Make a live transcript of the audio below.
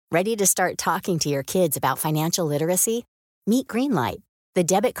Ready to start talking to your kids about financial literacy? Meet Greenlight, the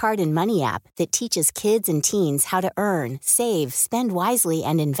debit card and money app that teaches kids and teens how to earn, save, spend wisely,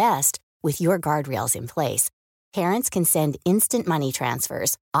 and invest with your guardrails in place. Parents can send instant money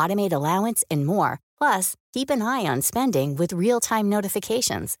transfers, automate allowance, and more. Plus, keep an eye on spending with real-time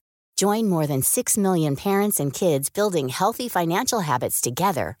notifications. Join more than 6 million parents and kids building healthy financial habits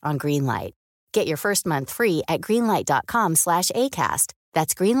together on Greenlight. Get your first month free at greenlight.com/ACAST.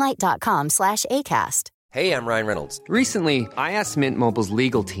 That's greenlight.com/ACAST. Hey, I'm Ryan Reynolds. Recently, I asked Mint Mobile's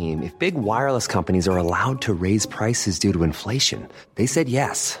legal team if big wireless companies are allowed to raise prices due to inflation. They said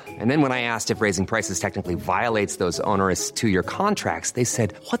yes. And then when I asked if raising prices technically violates those onerous two-year contracts, they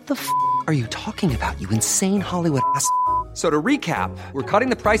said, "What the f*** are you talking about, you insane Hollywood ass?" So to recap, we're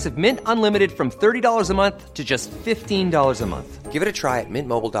cutting the price of Mint Unlimited from $30 a month to just $15 a month. Give it a try at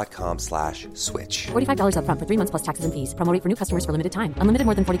mintmobile.com/switch. $45 up front for 3 months plus taxes and fees. Promo rate for new customers for limited time. Unlimited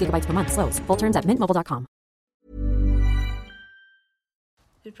more than 40 gigabytes per month. Slows full terms at mintmobile.com.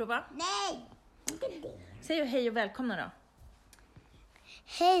 Vill du prova? Nej! Säg hej och välkomna då.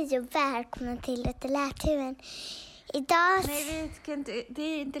 Hej och välkomna till Lek och lärtuben. Idag... Nej, det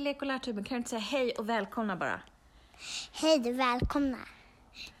är inte Lek och lärtuben. Kan du inte säga hej och välkomna bara? Hej och välkomna.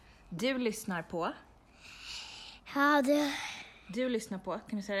 Du lyssnar på... Ja, du... Du lyssnar på,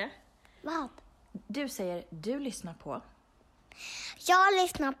 kan du säga det? Vad? Du säger du lyssnar på... Jag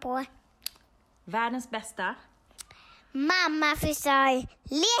lyssnar på... Världens bästa... Mamma förstör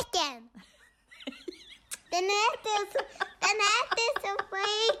leken. Den äter så på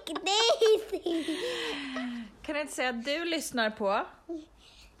riktigt. Kan du inte säga att du lyssnar på...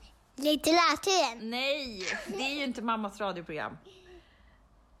 Lek och lärtuben. Nej, det är ju inte mammas radioprogram.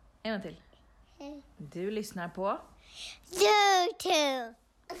 En gång till. Du lyssnar på... YouTube.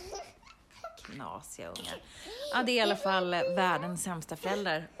 Knasiga ungar. Ja, det är i alla fall världens sämsta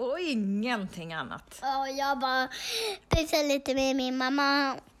föräldrar. Och ingenting annat. Och jag bara pysslar lite med min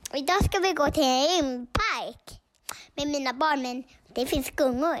mamma. Och idag ska vi gå till en rymdpark med mina barn. Men det finns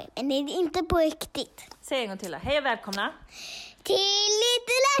gungor. Men det är inte på riktigt. Säg en gång till. Hej och välkomna. Till Lek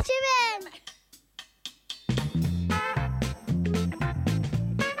och lärtuben.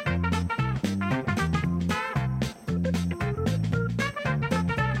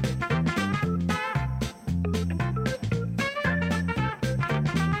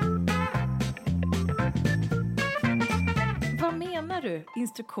 Vad menar du?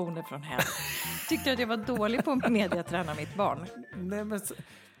 Instruktioner från henne. Tyckte du att jag var dålig på att mediaträna mitt barn? Nej, men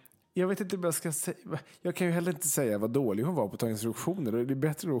jag vet inte vad jag ska säga. Jag kan ju heller inte säga vad dålig hon var på att ta instruktioner. Det är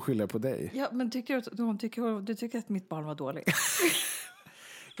bättre att skylla på dig. Ja, men du tycker att mitt barn var dålig?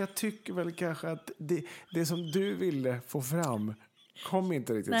 Jag tycker väl kanske att det som du ville få fram kom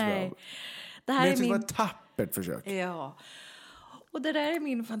inte riktigt fram. Det här men jag är tycker det var ett tappert försök. Ja. Och det där är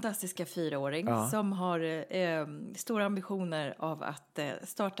min fantastiska 4-åring som har stora ambitioner av att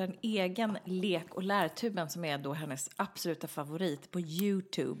starta en egen lek- och lärtuben som är då hennes absoluta favorit på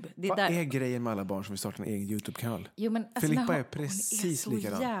YouTube. Vad är grejen med alla barn som vill starta en egen YouTube-kanal? Jo, men alltså, Filippa är precis hon är så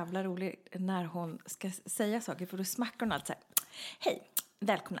likadan. jävla rolig när hon ska säga saker, för då smackar hon allt så här. Hej,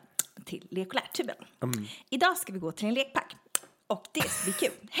 välkomna till lek- och lärtuben. Idag ska vi gå till en lekpark och det ska bli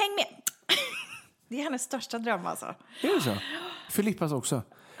kul. Häng med! Det är hennes största dröm alltså. Är det så? Filippas också.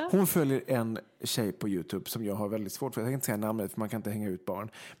 Hon följer en tjej på YouTube som jag har väldigt svårt för. Jag kan inte säga namnet för man kan inte hänga ut barn.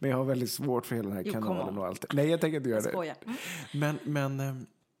 Men jag har väldigt svårt för hela den här kanalen och allt. Nej, jag tänker inte göra det. Men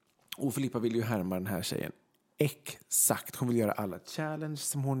och Filippa vill ju härma den här tjejen. Exakt. Hon vill göra alla challenge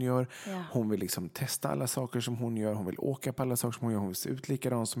som hon gör. Ja. Hon vill liksom testa alla saker som hon gör. Hon vill åka på alla saker som hon gör. Hon vill se ut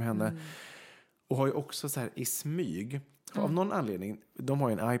likadant som henne. Och har ju också så här i smyg. Av någon anledning, de har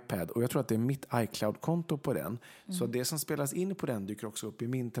ju en iPad och jag tror att det är mitt iCloud-konto på den. Så det som spelas in på den dyker också upp i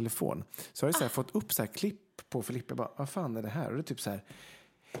min telefon. Så jag har så här fått upp så här klipp på Filippa. Bara, vad fan är det här? Och det är typ så här: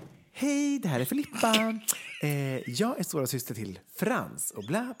 hej, det här är Filippa. Jag är stora syster till Frans och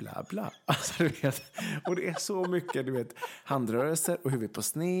bla bla bla. Alltså, du vet. Och det är så mycket, du vet, handrörelser och huvud på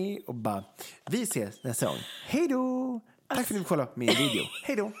sned och bara, vi ses nästa gång. Hej då! Tack för att ni kollade min video.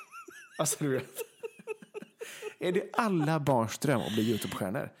 Hej då! Alltså, du vet. Är det alla barns dröm att bli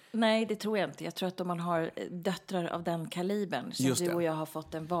YouTube-stjärnor? Nej, det tror jag inte. Jag tror att om man har döttrar av den kalibern så du och jag har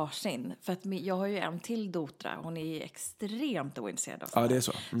fått en varsin. För att jag har ju en till dotra. Hon är extremt ointresserad av det. Ja, det är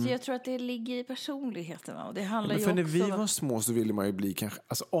så. Så jag tror att det ligger i personligheterna. Och det handlar ju för när också vi var små så ville man ju bli kanske...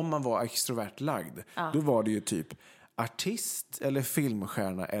 Alltså om man var extrovert lagd, då var det ju typ artist eller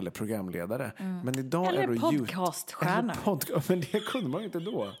filmstjärna eller programledare. Men idag eller är det podcaststjärna. Men det kunde man ju inte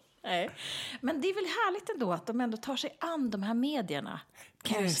då. Nej. Men det är väl härligt ändå att de ändå tar sig an de här medierna.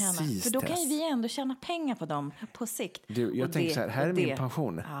 Kan jag känna. För då kan ju vi ändå tjäna pengar på dem på sikt. Du, jag tänker så här är min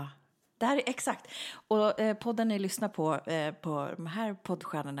pension. Ja. Det här är exakt. Och podden ni lyssnar på de här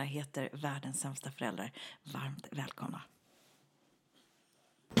poddstjärnorna heter Världens sämsta föräldrar. Varmt välkomna.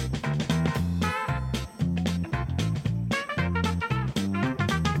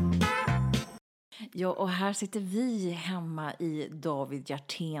 Ja, och här sitter vi hemma i David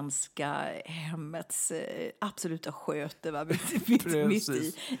Hjerténska hemmets absoluta sköte, va? mitt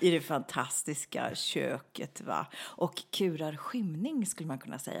i det fantastiska köket, va? Och kurar skymning skulle man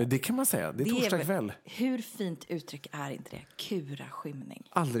kunna säga. Det kan man säga, det är torsdag kväll. Hur fint uttryck är inte det? Kura skymning.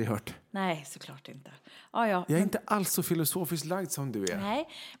 Aldrig hört. Nej, såklart inte. Ja, jag är inte alls så filosofiskt lagd som du är. Nej,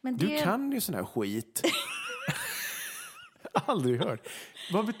 men du kan ju sån här skit. Aldrig hört.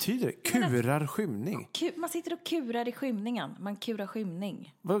 Vad betyder det? Kurar skymning? Man sitter och kurar i skymningen. Man kurar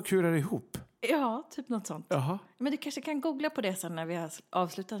skymning. Vad kurar ihop? Ja, typ något sånt. Jaha. Men du kanske kan googla på det sen när vi har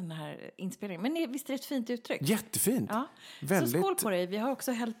avslutat den här inspelningen. Men visst är det ett fint uttryck? Jättefint. Ja. Väldigt... Så skål på dig. Vi har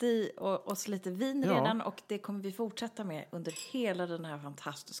också hällt i oss lite vin redan. Och det kommer vi fortsätta med under hela den här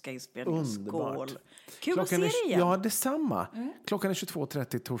fantastiska inspelningen. Underbart. Skål. Kul att se dig igen. Ja, detsamma. Klockan är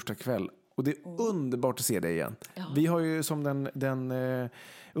 22:30 torsdag kväll. Och det är underbart att se dig igen. Ja. Vi har ju som den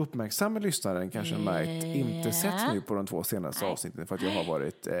uppmärksamma lyssnaren kanske märkt inte sett nu på de 2 senaste avsnitten för att jag har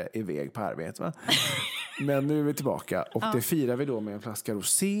varit iväg på arbete. Va? Men nu är vi tillbaka och det firar vi då med en flaska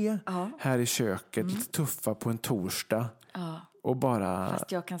rosé här i köket. Lite tuffa på en torsdag. Och bara...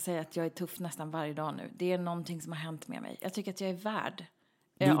 Fast jag kan säga att jag är tuff nästan varje dag nu. Det är någonting som har hänt med mig. Jag tycker att jag är värd.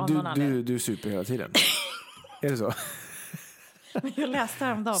 Du super hela tiden. Är det så? Jag läste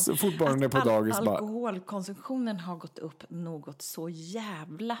häromdagen så fort barnen är på dagis alkoholkonsumtionen har gått upp något så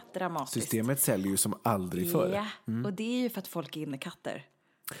jävla dramatiskt. Systemet säljer ju som aldrig förr. Ja, och det är ju för att folk är innekatter.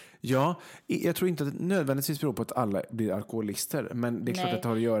 Ja, jag tror inte att det nödvändigtvis beror på att alla blir alkoholister. Men det är klart att det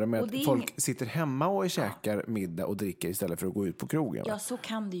har att göra med att folk sitter hemma och käkar middag och dricker istället för att gå ut på krogen. Ja, så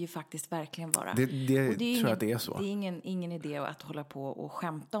kan det ju faktiskt verkligen vara. Det tror jag att det är så. Det är ingen idé att hålla på och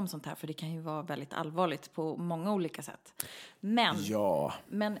skämta om sånt här. För det kan ju vara väldigt allvarligt på många olika sätt.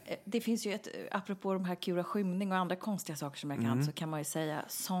 Men det finns ju apropå de här kura skymning och andra konstiga saker som jag kan, så kan man ju säga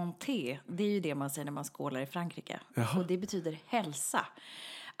santé. Det är ju det man säger när man skålar i Frankrike. Jaha. Och det betyder hälsa.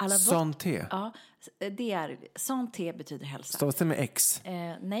 Santé? Ja, det är... Santé betyder hälsa. Stavas det med X?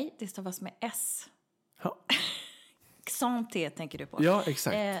 Nej, det stavas med S. Ja. Santé tänker du på. Ja,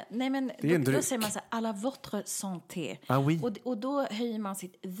 exakt. Nej, men då säger man så här, à la votre santé. Ah, oui. Och då höjer man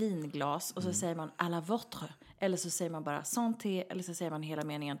sitt vinglas och så säger man à la votre. Eller så säger man bara santé, eller så säger man hela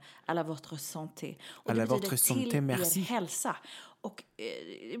meningen à la votre santé. Och det betyder till merci. Er hälsa. Och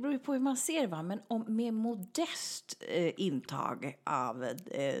det beror ju på hur man ser, va? Men med modest intag av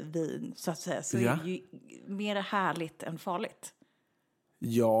vin så att säga, så är det ju mer härligt än farligt.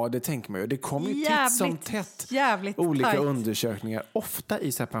 Ja, det tänker man ju. Det kommer ju titt som tätt olika undersökningar. Ofta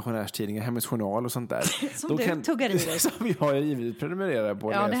i så här pensionärstidningar, Hemmets Journal och sånt där. Som du tuggar i dig. Som vi har givetvis prenumererat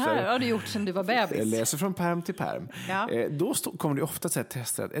på. Ja, det här har du gjort sedan du var bebis. Jag läser från perm till perm. Ja. Då kommer det ofta att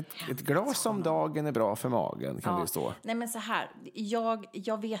testa att ett glas om dagen är bra för magen, kan det stå. Nej, men så här.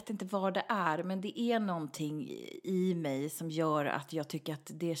 Jag vet inte vad det är, men det är någonting i mig som gör att jag tycker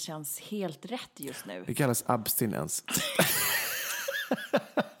att det känns helt rätt just nu. Det kallas abstinens.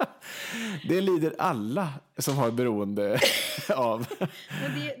 Det lider alla som har beroende av.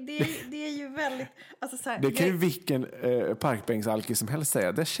 Men det är ju väldigt... Alltså så här, det kan ju vilken parkbänksalkis som helst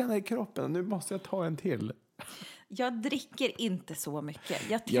säga. Det känner i kroppen, nu måste jag ta en till. Jag dricker inte så mycket.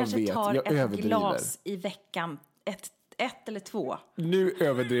 Jag kanske tar ett glas i veckan. Ett eller 2. Nu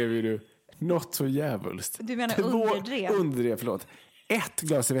överdrev du något så jävulst. Du menar underdrev? Underdrev, förlåt. 1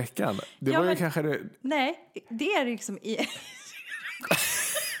 glas i veckan. Det var ju kanske det... Nej, det är liksom...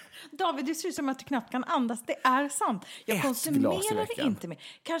 David, du ser ut som att du knappt kan andas. Det är sant. Jag konsumerar inte mer.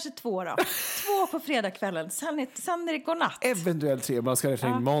 Kanske 2 då. 2 på fredagskvällen. Sen är det godnatt. Eventuellt 3. Man ska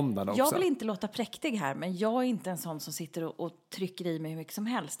räkna in måndagen också. Jag vill inte låta präktig här. Men jag är inte en sån som sitter och trycker i mig hur mycket som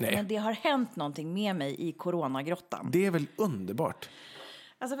helst. Nej. Men det har hänt någonting med mig i coronagrottan. Det är väl underbart?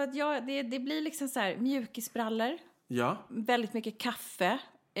 Alltså för att det blir liksom så här mjukisbrallor. Ja. Väldigt mycket kaffe.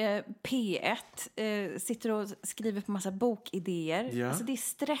 P1 sitter och skriver på massa bokidéer. Ja. Alltså det är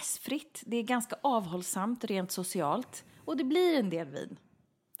stressfritt. Det är ganska avhållsamt rent socialt. Och det blir en del vin. Alltså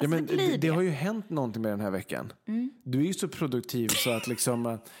ja, men det har ju hänt någonting med den här veckan. Du är ju så produktiv så att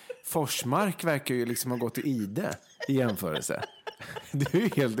liksom Forsmark verkar ju liksom ha gått i ide i jämförelse. Du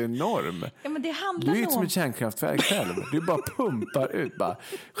är helt enorm. Ja, men det handlar du är inte som om... ett kärnkraftverk själv. Du bara pumpar ut. Bara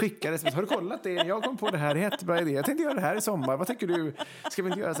skickar det. Har du kollat det? Jag kom på det här. Det är jättebra idé. Jag tänkte göra det här i sommar. Vad tycker du? Ska vi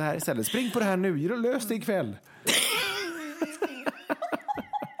inte göra så här istället? Spring på det här nu. Ge och lös det ikväll.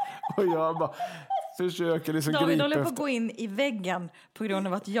 Och jag bara försöker liksom gripa efter. David håller på att gå in i väggen på grund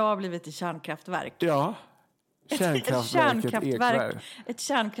av att jag har blivit ett kärnkraftverk. Ja. Ett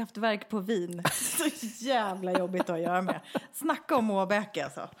kärnkraftverk på Wien. Så jävla jobbigt att göra med. Snacka om Åbäke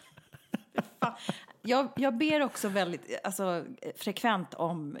alltså. Jag ber också väldigt frekvent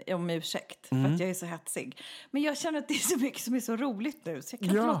om ursäkt för att jag är så hetsig. Men jag känner att det är så mycket som är så roligt nu så jag kan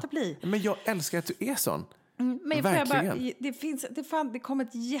inte låta bli. Men jag älskar att du är sån. Men det kom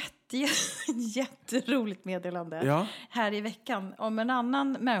ett jätteroligt meddelande här i veckan om en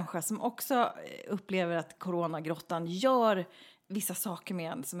annan människa som också upplever att coronagrottan gör vissa saker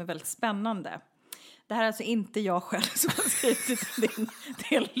med en som är väldigt spännande. Det här är alltså inte jag själv som har skrivit till din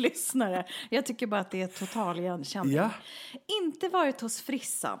del lyssnare. Jag tycker bara att det är total igenkänning. Ja. Inte varit hos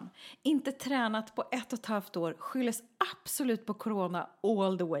frissan, inte tränat på 1,5 år, skylles absolut på corona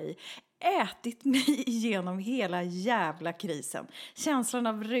all the way. Ätit mig igenom hela jävla krisen. Känslan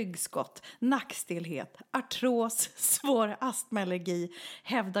av ryggskott, nackstelhet, artros, svår astmaallergi,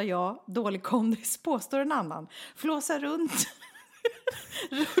 hävdar jag, dålig kondis, påstår en annan. Flåsar runt,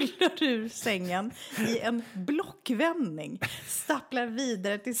 rullar ur sängen i en blockvändning, stapplar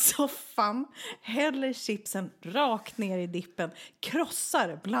vidare till soffan, häller chipsen rakt ner i dippen,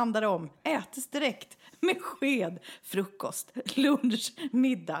 krossar, blandar om, ätes direkt med sked, frukost, lunch,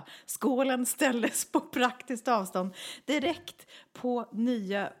 middag. Skålen ställdes på praktiskt avstånd direkt på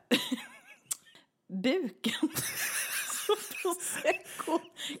nya buken. Så prosecco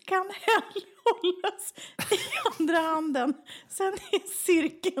kan hållas i andra handen. Sen är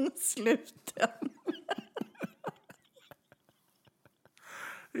cirkeln sluten.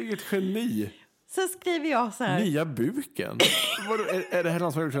 Vilket geni. Så skriver jag så här. Nya buken? Är det här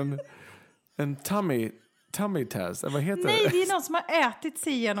någon som har gjort en tummy test? Vad heter Nej, det? det är någon som har ätit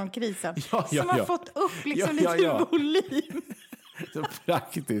sig igenom krisen. Som har fått upp liksom lite volym. Så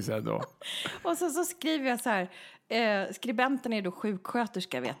praktiskt ändå. Och så skriver jag så här. Skribenten är då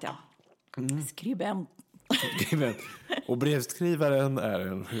sjuksköterska, vet jag. Skribent. Och brevskrivaren är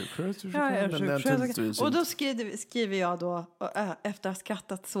en sjuksköterska. Och då skriver jag då, efter att ha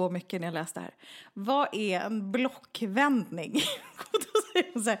skrattat så mycket när jag läste det här. Vad är en blockvändning? Och då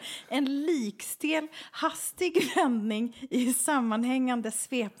säger hon så här, en likstel, hastig vändning i sammanhängande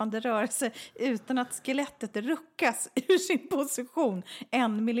svepande rörelse utan att skelettet ruckas ur sin position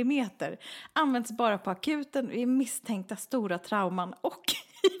 1 millimeter. Används bara på akuten vid misstänkta stora trauman och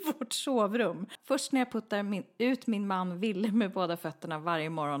i vårt sovrum. Först när jag puttar ut min man Ville med båda fötterna varje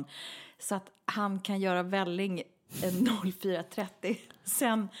morgon så att han kan göra välling 04.30.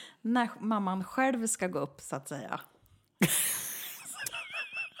 Sen när mamman själv ska gå upp, så att säga.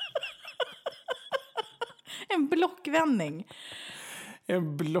 En blockvändning.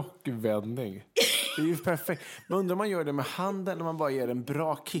 En blockvändning. Det är ju perfekt. Men undrar om man gör det med handen när man bara ger en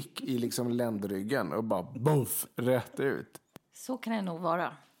bra kick i liksom ländryggen och bara boff, rätt ut. Så kan det nog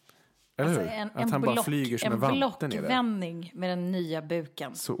vara. Eller hur? Att han bara flyger som en vanten. En blockvändning med den nya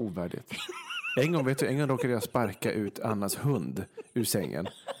buken. Så ovärdigt. En gång råkade jag sparka ut Annas hund ur sängen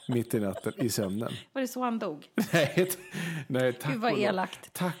mitt i natten i sömnen. Var det så han dog? Nej, tack. Gud vad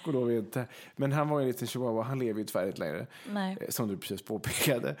elakt. Tack och lov inte. Men han var en liten chihuahua. Han lever ju tyvärr inte längre. Nej. Som du precis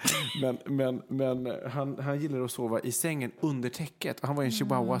påpekade. Men han gillade att sova i sängen under täcket. Han var en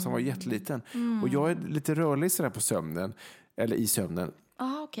chihuahua som var jätteliten. Och jag är lite rörlig sådär på sömnen. Eller i sömnen.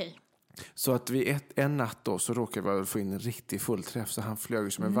 Okej. Så att vid en natt då så råkade vi få in en riktig fullträff. Så han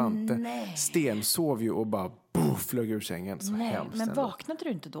flög som en vante. Sten sov ju och bara flög ur sängen. Så hemskt. Men vaknade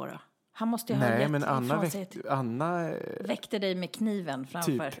du inte då? Han måste ju ha Nej, men Anna väckte dig med kniven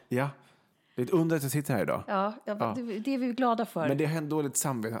framför. Typ, ja. Det är ett under att jag sitter här idag. Ja. Det är vi glada för. Men det hände dåligt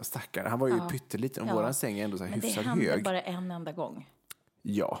samvete, stackare. Han var ju pytteliten och våran säng är ändå så här hyfsat hög. Men det hände bara en enda gång.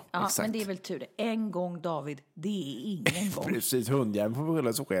 Ja, exakt. Men det är väl tur det. En gång, David, det är ingen gång. Precis, hundjäveln får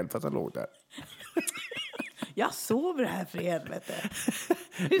skylla sig själv för att han låg där. Jag sover här för helvete.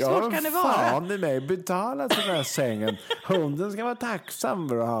 Hur svårt kan det vara? Fan med mig, betala till den här sängen. Hunden ska vara tacksam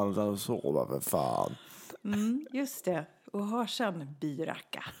för att han sova, för fan. Just det. Och hör sen,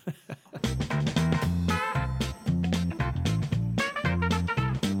 byracka.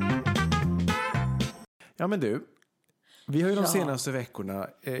 Ja, men du. Vi har ju de senaste veckorna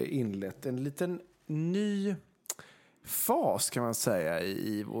inlett en liten ny fas kan man säga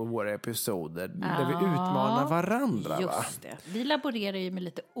i våra episoder där vi utmanar varandra. Just det. Vi laborerar ju med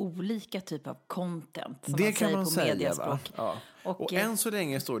lite olika typer av content som det man kan säger man på säga, mediaspråk. Ja. Och än så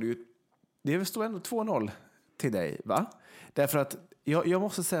länge står det ju, det står ändå 2-0 till dig, va? Därför att jag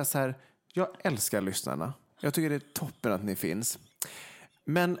måste säga så här, jag älskar lyssnarna. Jag tycker det är toppen att ni finns.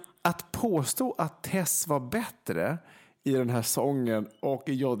 Men att påstå att Tess var bättre i den här sången och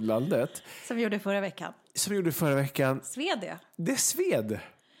i joddlandet. Som vi gjorde förra veckan. Sved det? Det sved.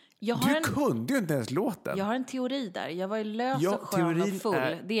 Du kunde ju inte ens låten. Jag har en teori där. Jag var ju lös och skön och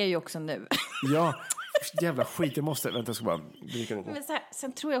full. Det är ju också nu. Ja, jävla skit. Jag måste, vänta, jag ska bara dricka något. Men så här,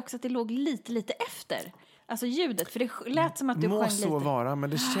 sen tror jag också att det låg lite efter. Alltså ljudet, för det lät som att du sjöng lite. Må så vara, men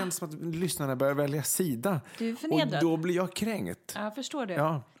det känns som att lyssnarna börjar välja sida. Du är förnedrad. Och då blir jag kränkt. Ja, förstår du.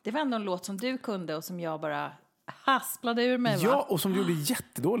 Ja. Det var ändå en låt som du kunde och som jag bara hasplade ur mig, va? Ja, och som gjorde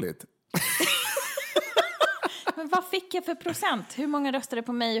jättedåligt. Men vad fick jag för procent? Hur många röstade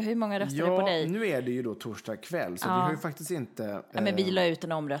på mig och hur många röstade på dig? Nu är det ju då torsdag kväll, så vi har ju faktiskt inte... Ja, men vi la ut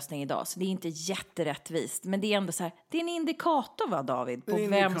en omröstning idag, så det är inte jätterättvist. Men det är ändå så här, det är en indikator, va, David? På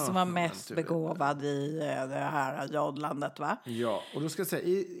vem som var mest begåvad i det här joddlandet, va? Ja, och då ska jag säga,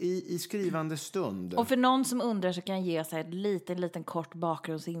 i skrivande stund... Och för någon som undrar så kan jag ge så här liten kort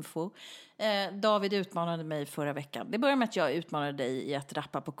bakgrundsinfo. David utmanade mig förra veckan. Det började med att jag utmanade dig i att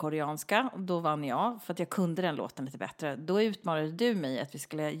rappa på koreanska. Och då vann jag, för att jag kunde den låten lite bättre. Då utmanade du mig att vi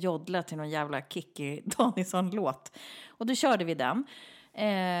skulle joddla till någon jävla Kikki Danielsson-låt. Och då körde vi den.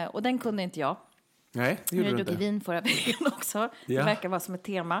 Och den kunde inte jag. Nej, det gjorde du inte. Jag drog vin förra veckan också. Ja. Det verkar vara som ett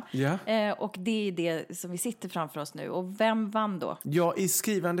tema. Ja. Och det är det som vi sitter framför oss nu. Och vem vann då? Ja, i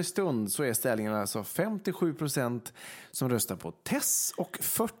skrivande stund så är ställningen alltså 57% som röstar på Tess och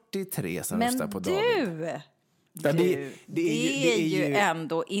 43% som röstar på David. Men det är ju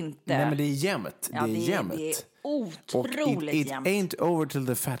ändå inte... Nej, men det är jämnt. Ja, det är jämnt. Det är otroligt jämnt. It ain't over till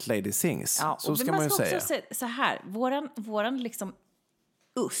the fat lady sings. Ja, så ska man ju säga. Också så här, våran liksom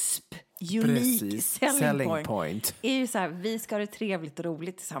USP, unique selling point, är ju så här, vi ska ha det trevligt och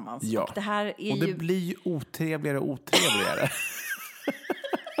roligt tillsammans. Ja. Och det här är och det blir ju otrevligare och otrevligare.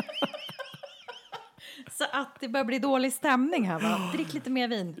 Så att det börjar bli dålig stämning här, va? Drick lite mer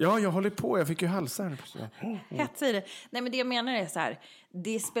vin. Ja, jag håller på. Jag fick ju halsar. Hets i det. Nej, men det jag menar är så här,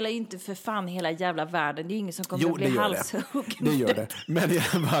 det spelar ju inte för fan hela jävla världen. Det är ju ingen som kommer att bli halshuggen. Det gör det. Men i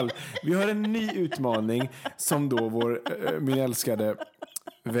alla fall, vi har en ny utmaning som då min älskade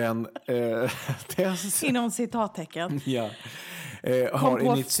vän Tess. Inom citattecken. Ja. Har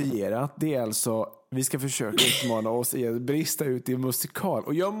initierat. Det är alltså, vi ska försöka utmana oss i att brista ut i musikal.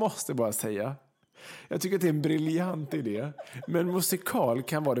 Och jag måste bara säga, jag tycker att det är en briljant idé. Men musikal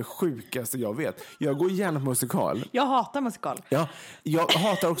kan vara det sjukaste jag vet. Jag går gärna på musikal. Jag hatar musikal. Ja, jag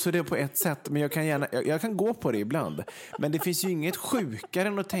hatar också det på ett sätt. Men jag kan gå på det ibland. Men det finns ju inget sjukare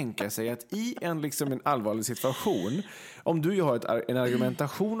än att tänka sig att i en allvarlig situation, om du har en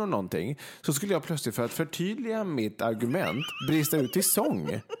argumentation om någonting, så skulle jag plötsligt, för att förtydliga mitt argument, brista ut i sång.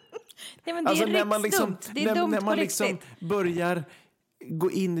 Nej, men det är när man när man börjar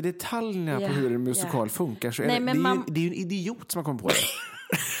gå in i detaljerna på hur en musikal funkar, så det är ju en idiot som har kommit på det.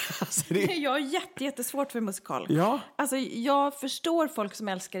 Alltså jag har jättesvårt för musikal. Ja. Alltså, jag förstår folk som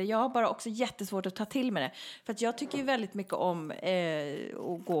älskar det. Jag har bara också jättesvårt att ta till med det. För att jag tycker ju väldigt mycket om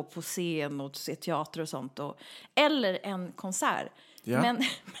att gå på scen och se teater och sånt. Eller en konsert. Ja. Men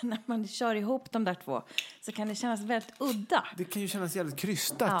när man kör ihop de där två så kan det kännas väldigt udda. Det kan ju kännas jävligt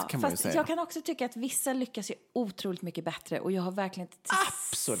krystat, kan man ju säga. Jag kan också tycka att vissa lyckas ju otroligt mycket bättre. Och jag har verkligen inte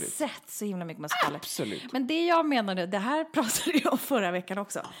sett så himla mycket musikaler. Absolut. Men det jag menade, det här pratade jag om förra veckan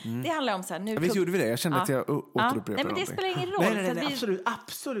också. Det handlar om så här... Visst gjorde vi det? Jag kände att jag återupprepade. Nej, men det spelar ingen roll. Nej,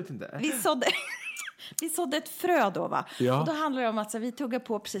 absolut inte. Vi sådde ett frö då, va? Ja. Och då handlar det om att vi tuggar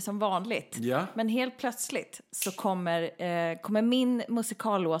på precis som vanligt. Ja. Men helt plötsligt så kommer min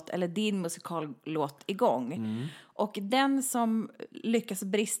musikallåt eller din musikallåt igång. Och den som lyckas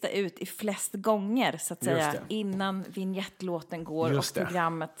brista ut i flest gånger, så att säga, innan vignettlåten går och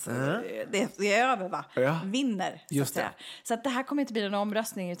programmet det är över, va? Ja. Vinner, så att säga. Så att det här kommer inte bli en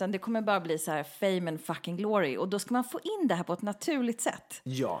omröstning, utan det kommer bara bli så här fame and fucking glory. Och då ska man få in det här på ett naturligt sätt.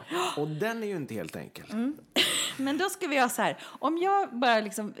 Ja, och den är ju inte helt enkel. Men då ska vi göra så här. Om jag bara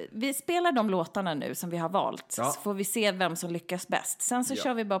vi spelar de låtarna nu som vi har valt. Så får vi se vem som lyckas bäst. Sen så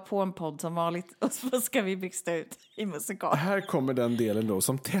kör vi bara på en podd som vanligt. Och så ska vi brista ut i musikal. Här kommer den delen då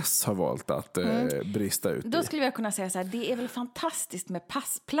som Tess har valt att brista ut Då skulle jag kunna säga så här. Det är väl fantastiskt med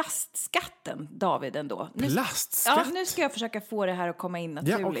plastskatten, David, ändå. Plastskatt? Ja, nu ska jag försöka få det här att komma in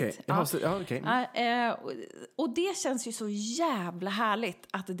naturligt. Och det känns ju så jävla härligt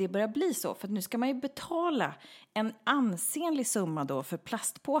att det börjar bli så. För nu ska man ju betala en ansenlig summa då för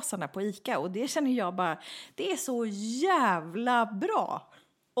plastpåsarna på ICA. Och det känner jag bara, det är så jävla bra.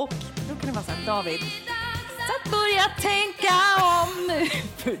 Och då kan det vara så här, David, så att börja tänka om nu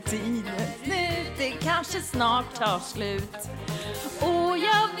för tiden. Nu, det kanske snart tar slut. Och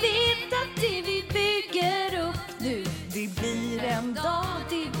jag vet att det vi bygger upp nu, det blir en dag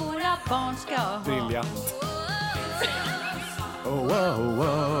det våra barn ska ha. Briljant. Oh, wow,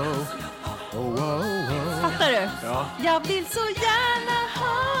 wow. Oh, wow, wow. Fattar du? Ja. Jag vill så gärna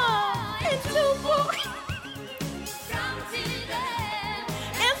ha en tro på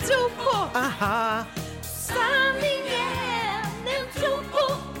en tro på Aha. sanningen, en tro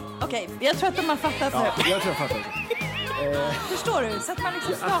på. Okej, jag tror att de har fattat Ja, nu. jag tror jag fattar. Förstår du? Så att man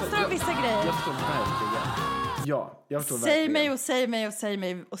liksom pratar om vissa grejer. Jag förstår verkligen. Ja, jag förstår Säg verkligen. mig och säg mig och säg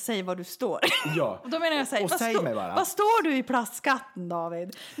mig och säg vad du står. Ja. Och då menar jag så här, Och säg mig bara. vad står du i plastskatten,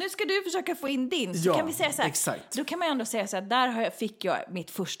 David? Nu ska du försöka få in din. Så Ja, kan vi säga så här, exakt. då kan man ändå säga så här, där fick jag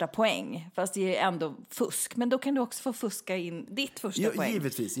mitt första poäng. Fast det är ändå fusk. Men då kan du också få fuska in ditt första poäng.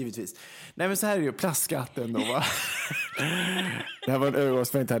 Givetvis. Nej, men så här är ju plastskatten då, va? Det här var en övergång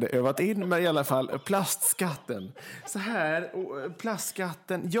som jag inte hade övat in, men i alla fall plastskatten. Så här, och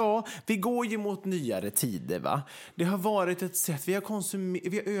plastskatten, ja, vi går ju mot nyare tider, va? Det har varit ett sätt, vi har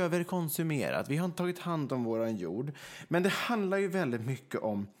överkonsumerat, vi har inte tagit hand om våran jord. Men det handlar ju väldigt mycket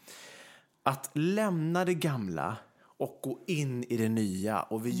om att lämna det gamla och gå in i det nya.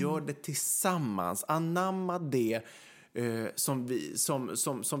 Och vi gör det tillsammans, anamma det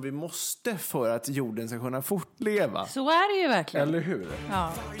som vi måste för att jorden ska kunna fortleva. Så är det ju verkligen. Eller hur?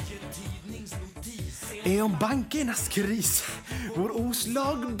 Ja. Är om bankernas kris, vår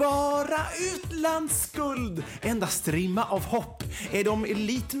oslagbara utlandsskuld, enda strimma av hopp är de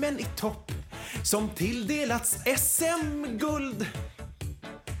elitmän i topp som tilldelats SM-guld.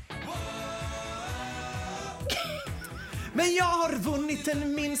 Men jag har vunnit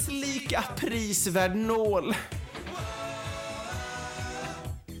en minst lika prisvärd nål.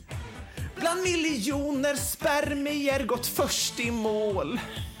 Bland miljoner spermier gått först i mål.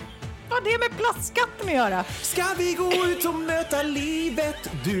 Vad har det med plastskatten att göra? Ska vi gå ut och möta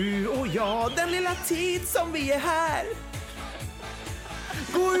livet, du och jag, den lilla tid som vi är här?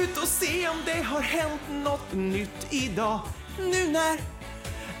 Gå ut och se om det har hänt något nytt idag. Nu när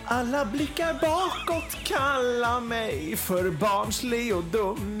alla blickar bakåt kallar mig för barnslig och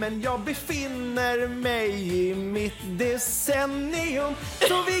dum, men jag befinner mig i mitt decennium.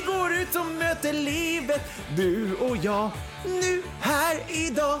 Så vi går ut och möter livet, du och jag, nu här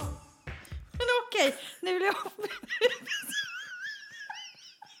idag. Men okej, nu vill jag...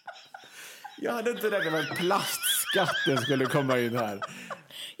 Jag hade inte räknat med att plastskatten skulle komma in här.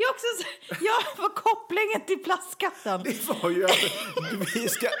 Jag var kopplingen till plastskatten. Det var ju att vi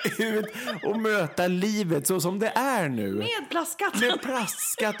ska ut och möta livet så som det är nu. Med plastskatten. Med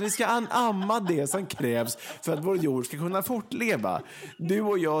plastskatt. Vi ska anamma det som krävs för att vår jord ska kunna fortleva. Du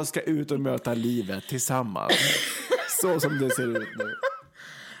och jag ska ut och möta livet tillsammans. Så som det ser ut nu.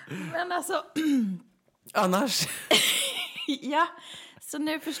 Men alltså... Annars... Ja, så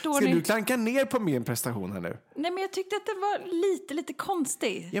nu förstår Ska ni... du klanka ner på min prestation här nu? Nej, men jag tyckte att det var lite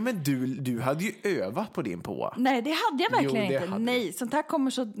konstigt. Ja, men du hade ju övat på din på. Nej, det hade jag verkligen Jo, det inte. hade Nej, sånt här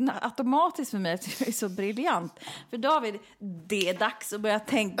kommer så automatiskt för mig att det är så briljant. För David, det är dags att börja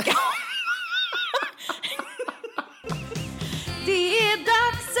tänka. Det är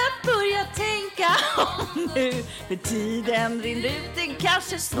dags att börja tänka om nu. För tiden rinner ut, den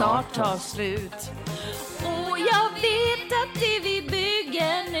kanske snart tar slut. Och jag vet att det vi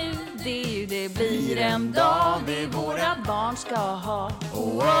bygger nu, det blir en dag vi våra barn ska ha.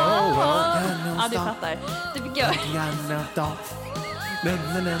 Ja, du fattar. Det fick jag. Så gärna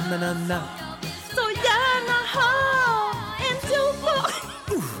ha en tro på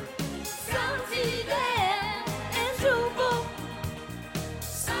samtiden, en tro på.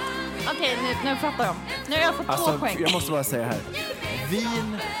 Okej, nu fattar jag. Nu har jag fått 2 poäng. Jag måste bara säga här.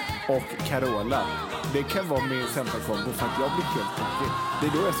 Vin och Carola, det kan vara min kombo för att jag blir helt tokig. Det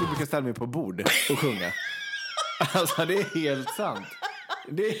är då jag brukar ställa mig på bord och sjunga. Alltså, det är helt sant.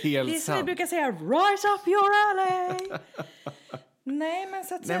 Det är helt Det är som sant. vi brukar säga, rise up your alley. Nej, men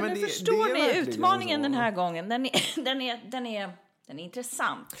så att säga, nu förstår ni utmaningen den här gången. Den är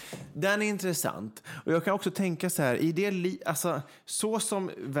intressant. Den är intressant. Och jag kan också tänka så här, i det alltså, så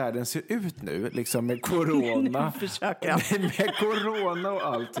som världen ser ut nu, liksom med corona, med corona och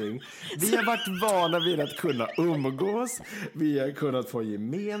allting. Vi har varit vana vid att kunna umgås, vi har kunnat få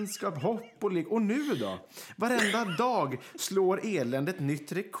gemenskap, hopp och nu då? Varenda dag slår eländet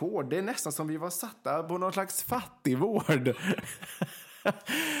nytt rekord. Det är nästan som vi var satta på någon slags fattigvård.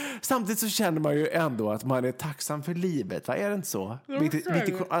 Samtidigt så känner man ju ändå att man är tacksam för livet. Va? Är det inte så?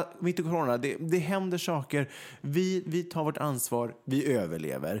 Mitt i corona, det händer saker. Vi tar vårt ansvar, vi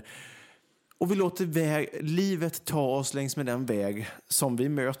överlever. Och vi låter livet ta oss längs med den väg som vi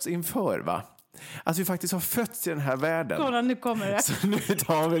möts inför, va? Att vi faktiskt har fötts i den här världen. Kolla, nu kommer det. Så nu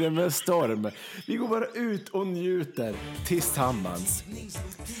tar vi det med storm. Vi går bara ut och njuter tillsammans.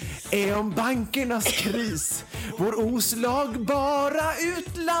 Är om bankernas kris, vår oslagbara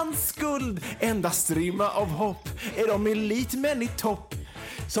utlandsskuld, enda strimma av hopp är de elitmän i topp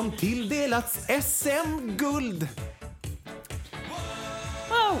som tilldelats SM-guld.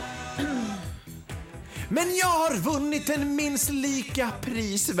 Wow. Men jag har vunnit en minst lika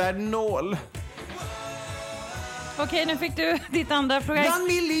prisvärd nål. Okej, nu fick du ditt andra fråga. Bland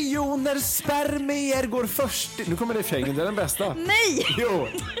miljoner spermier går först. Nu kommer det fängen, det är den bästa. Nej! Jo.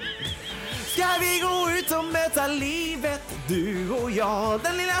 Ska vi gå ut och möta livet, du och jag,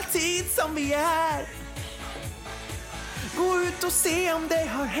 den lilla tid som vi är. Gå ut och se om det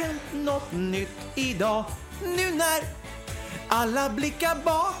har hänt något nytt idag. Nu när alla blickar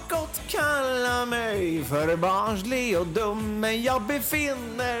bakåt, kallar mig för barnslig och dum, men jag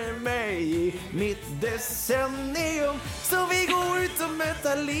befinner mig i mitt decennium. Så vi går ut och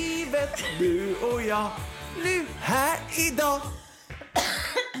möter livet, du och jag, nu här idag.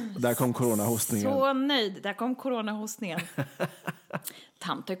 Där kom coronahostningen. Så nöjd, där kom coronahostningen.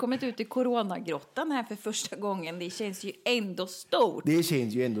 Tant har kommit ut i coronagrottan här för första gången. Det känns ju ändå stort. Det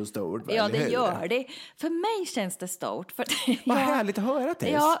känns ju ändå stort. Ja, det gör det. För mig känns det stort. För vad härligt att höra, Tess.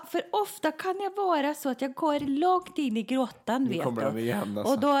 Ja, för ofta kan jag vara så att jag går långt in i grottan. Nu kommer de igen,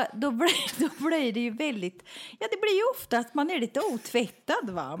 alltså. Och då blir det ju väldigt... Ja, det blir ju ofta att man är lite otvättad,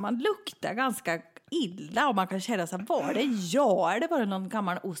 va? Man luktar ganska illa och man kan känna sig, var det jag? Det var någon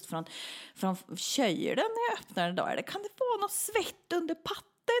gammal ost från kylen när jag öppnade idag. Eller kan det vara något svett under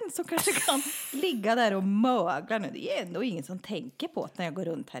patten som kanske kan ligga där och mögla nu? Det är ändå ingen som tänker på det när jag går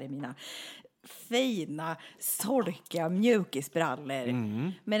runt här i mina fina, sorkiga mjukisbrallor.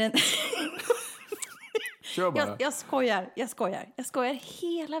 Men en... Kör bara. Jag skojar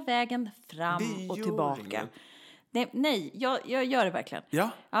hela vägen fram och tillbaka. Nej, jag gör det verkligen.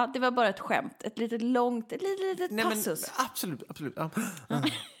 Ja, det var bara ett skämt. Ett litet passus. Absolut.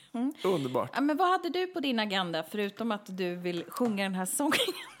 Underbart. Ja, men vad hade du på din agenda förutom att du vill sjunga den här sången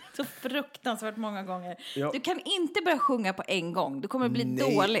så fruktansvärt många gånger? Ja. Du kan inte börja sjunga på en gång. Du kommer bli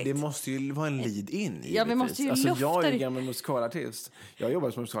dåligt. Det måste ju vara en lead-in. Ja, vi måste ju lufta jag är ju gammal musikalartist. Jag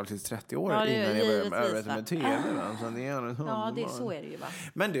jobbade som musikalartist 30 år innan jag började arbeta med tv. Så är det ju, va?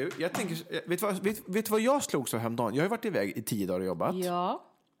 Men du, jag tänker, vet du vad jag slogs av häromdagen? Jag har ju varit iväg i 10 dagar och jobbat. Ja.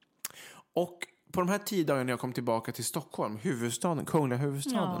 Och på de här 10 dagarna när jag kom tillbaka till Stockholm, huvudstaden, kungliga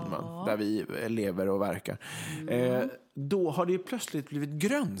huvudstaden, där vi lever och verkar, då har det ju plötsligt blivit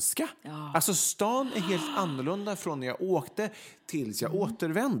grönska. Ja. Alltså stan är helt annorlunda från när jag åkte tills jag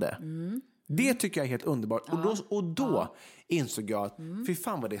återvände. Det tycker jag är helt underbart. Och då insåg jag att fy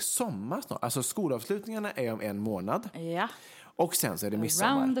fan vad det är sommar snart. Alltså skolavslutningarna är om 1 månad. Ja. Och sen så är det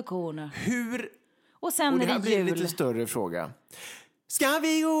midsommar. Around the corner. Och sen är det blir en lite större fråga. Ska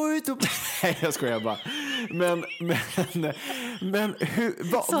vi gå ut och... Nej, jag skojar bara. Men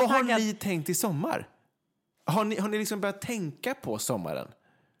vad har ni tänkt i sommar? Har ni liksom börjat tänka på sommaren?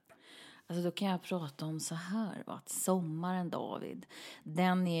 Alltså då kan jag prata om så här, att sommaren, David,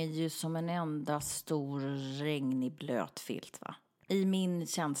 den är ju som en enda stor regnig blöt filt, va? I min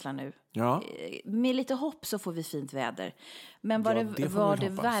känsla nu. Ja. Med lite hopp så får vi fint väder. Men vad det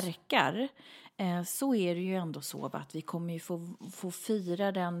verkar så är det ju ändå så att vi kommer ju få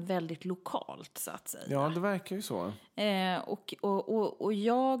fira den väldigt lokalt, så att säga. Ja, det verkar ju så. Och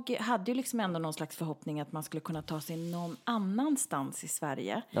jag hade ju liksom ändå någon slags förhoppning att man skulle kunna ta sig någon annanstans i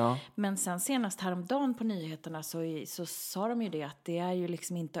Sverige. Ja. Men sen senast häromdagen på nyheterna så sa de ju det att det är ju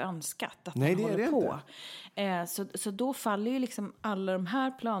liksom inte önskat att man håller på. Så då faller ju liksom alla de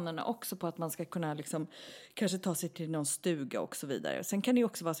här planerna också på att man ska kunna liksom kanske ta sig till någon stuga och så vidare. Sen kan det ju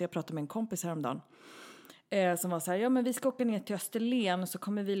också vara så, jag pratade med en kompis häromdagen som var så här, ja men vi ska åka ner till Österlen och så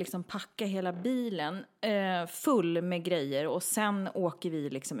kommer vi liksom packa hela bilen full med grejer och sen åker vi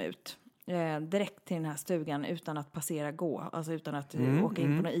liksom ut direkt till den här stugan utan att passera alltså utan att åka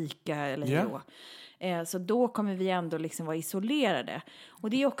in på någon Ica eller då. Så då kommer vi ändå liksom vara isolerade. Och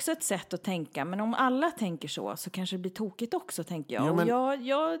det är också ett sätt att tänka. Men om alla tänker så kanske det blir tokigt också, tänker jag. Ja, och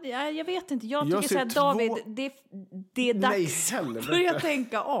jag vet inte. Jag tycker så här, David, det är dags att börja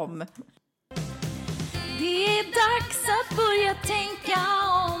tänka om. Det är dags att börja tänka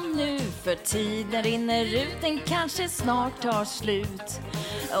om nu. För tiden rinner ut, den kanske snart tar slut.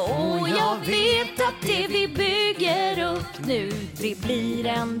 Och jag vet att det vi bygger upp nu, det blir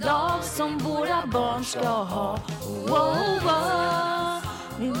en dag som våra barn ska ha. Wow, wow,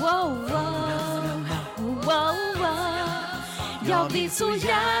 wow, wow, wow, wow. Jag vill så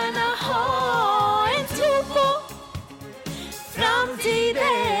gärna ha en tro på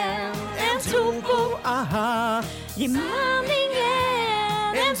framtiden, en tro på gemanningen,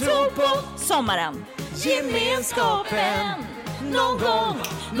 en tro på sommaren, gemenskapen, någon gång,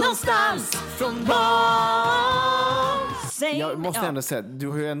 någonstans från barn. Jag måste ändå säga, du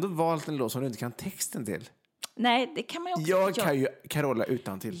har ju ändå valt en låt som du inte kan texten till. Nej, det kan man ju också. Jag kan ju Carola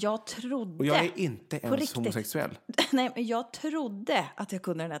utantill. Jag trodde. Och jag är inte ens homosexuell. Nej, men jag trodde att jag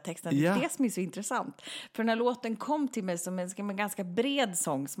kunde den här texten. Ja. Det är det som är så intressant. För den här låten kom till mig som en ganska bred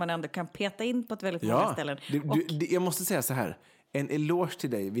sång som man ändå kan peta in på ett väldigt många ställen. Jag måste säga så här. En eloge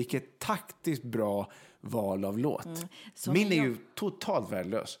till dig. Vilket taktiskt bra val av låt. Min är ju totalt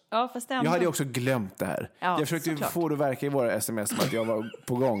värdelös. Ja, fast jag hade ju också glömt det här. Ja, jag försökte få det att verka i våra sms som att jag var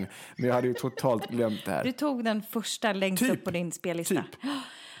på gång. Men jag hade ju totalt glömt det här. Du tog den första längst upp på din spellista.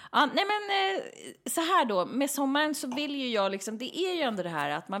 Ja, nej men så här då. Med sommaren så vill ju jag liksom. Det är ju ändå det här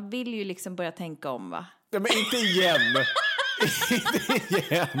att man vill ju liksom börja tänka om, va? Ja, men inte igen.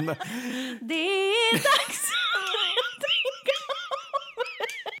 Inte igen. Det är dags.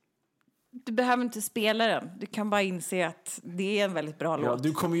 Du behöver inte spela den. Du kan bara inse att det är en väldigt bra låt.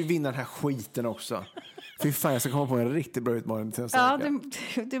 Du kommer ju vinna den här skiten också. Fy fan, jag ska komma på en riktigt bra utmaning till nästa vecka.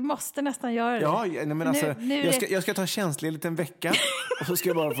 Du måste nästan göra det. Ja, nej, men alltså, jag ska ta känslig en liten vecka och så ska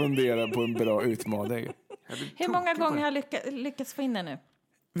jag bara fundera på en bra utmaning. Hur många gånger har jag lyckats få in den nu?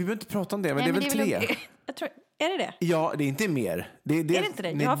 Vi behöver inte prata om det, men det är väl 3. Jag tror, är det det? Ja, det är inte mer. Det är inte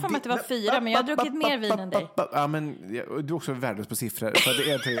det? Jag har för mig att det var 4, men jag har druckit mer vin än dig. Ja, men du är också värdelös på siffror, för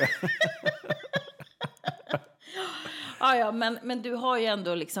det är 3. Ja, men du har ju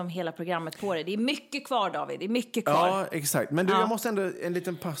ändå liksom hela programmet på dig. Det är mycket kvar, David. Det är mycket kvar. Ja, exakt. Men du, jag måste ändå en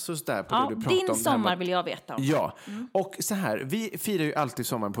liten passus där på det du pratar om. Din sommar vill jag veta om. Ja, och så här. Vi firar ju alltid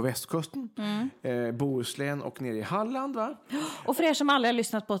sommaren på västkusten. Bohuslän och nere i Halland, va? Och för er som aldrig har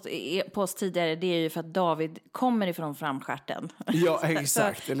lyssnat på oss tidigare, det är ju för att David kommer ifrån framstjärten. Ja,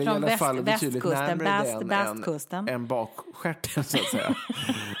 exakt. Eller i alla fall betydligt närmare än bakstjärten, så att säga.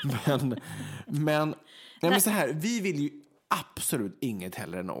 Men så här, vi vill ju absolut inget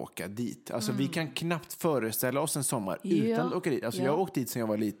heller än att åka dit. Alltså vi kan knappt föreställa oss en sommar utan att åka dit. Alltså jag har åkt dit sedan jag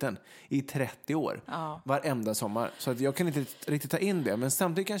var liten i 30 år. Varenda sommar. Så att jag kan inte riktigt ta in det. Men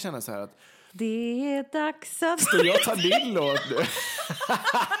samtidigt kan jag känna så här att det är dags att... Ska jag ta din låt nu?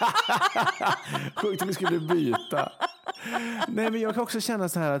 Sjukt om vi skulle byta. Nej, men jag kan också känna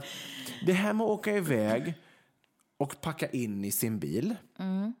så här att det här med att åka iväg och packa in i sin bil.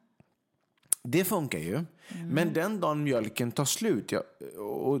 Det funkar ju. Men den dagen mjölken tar slut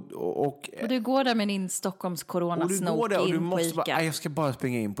och du går där med din Stockholms coronasnok in på Ica. Jag ska bara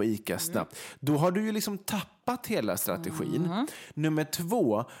springa in på Ica snabbt. Då har du ju liksom tappat hela strategin. Nummer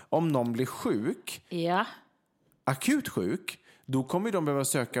 2, om någon blir sjuk, akut sjuk, då kommer de behöva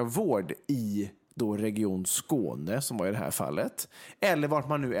söka vård i då region Skåne, som var i det här fallet. Eller vart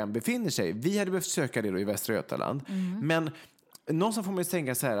man nu än befinner sig. Vi hade behövt söka det då i Västra Götaland. Men någonstans får man ju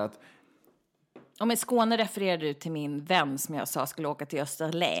tänka så här att och med Skåne refererar du till min vän som jag sa skulle åka till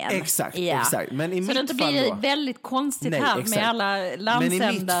Österlen. Exakt. Men i så mitt det inte blir väldigt konstigt här med alla landsändar. Men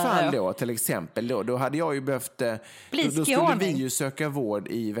i mitt fall då, till exempel, då hade jag ju behövt... Då skulle vi ju söka vård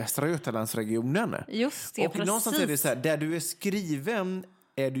i Västra Götalandsregionen. Just det, och precis. Någonstans är det så här, där du är skriven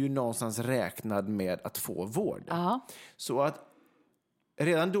är du ju någonstans räknad med att få vård. Så att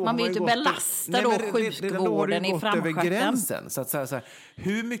redan då man vill ju inte belasta då sjukvården i framskärten. Så att säga så här,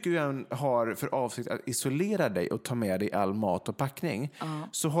 hur mycket du än har för avsikt att isolera dig och ta med dig all mat och packning,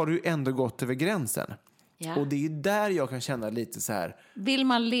 så har du ändå gått över gränsen. Och det är där jag kan känna lite så här. Vill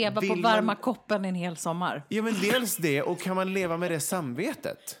man leva på varma koppen en hel sommar? Ja, men dels det, och kan man leva med det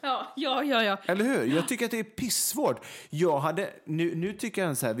samvetet? Ja. Eller hur? Jag tycker att det är pissvårt. Nu tycker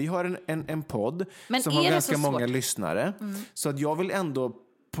jag så här, vi har en podd som har ganska många lyssnare. Så att jag vill ändå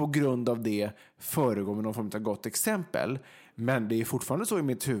på grund av det föregå med någon form av gott exempel. Men det är fortfarande så i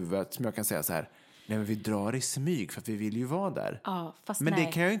mitt huvud som jag kan säga så här. Nej, men vi drar i smyg för att vi vill ju vara där. Men det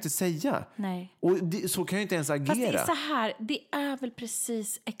kan jag ju inte säga. Nej. Och så kan jag inte ens agera. Fast det är så här, det är väl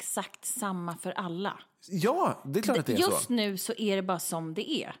precis exakt samma för alla. Ja, det är klart att det är så. Just nu så är det bara som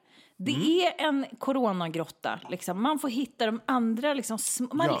det är. Det är en coronagrotta. Liksom. Man får hitta de andra... Liksom,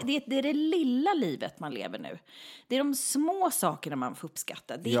 det är det lilla livet man lever nu. Det är de små sakerna man får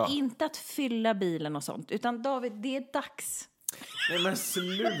uppskatta. Det är inte att fylla bilen och sånt. Utan David, det är dags. Nej, men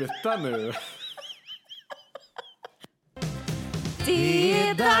sluta nu. Det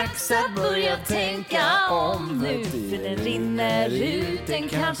är dags att börja tänka om nu, för den rinner ut, den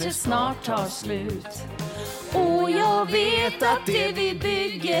kanske snart tar slut. Och jag vet att det vi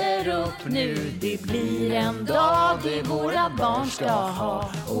bygger upp nu, det blir en dag det våra barn ska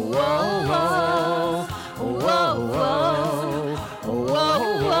ha. Oh, oh, oh, oh, oh, oh, oh,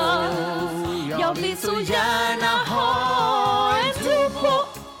 oh, oh. Jag vill så gärna ha en tro på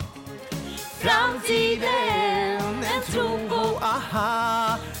framtiden, en tro på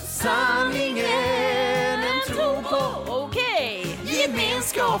aha, sanningen, en tro på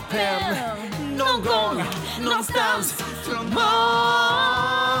gemenskapen, någon gång, någonstans från oss.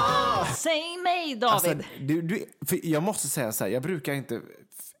 Säg mig, David. Alltså, för jag måste säga så här, jag brukar inte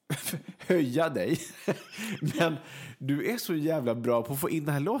höja dig, men du är så jävla bra på att få in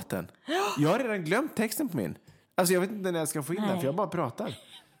den här låten. Jag har redan glömt texten på min. Alltså jag vet inte när jag ska få in den, för jag bara pratar.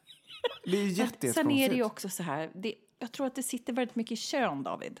 Det är jättekonstigt. Sen är det ju också så här, jag tror att det sitter väldigt mycket i kön,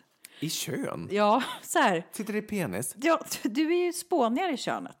 David. I kön? Ja, så här. Sitter det i penis? Ja, du är ju spånigare i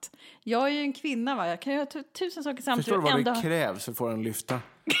könet. Jag är ju en kvinna, va? Jag kan göra 1000 saker samtidigt. Förstår du vad det krävs för att få den lyfta?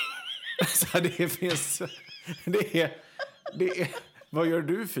 Så det finns... Det är... Vad gör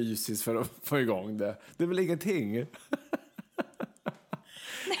du fysiskt för att få igång det? Det är väl ingenting? Nej,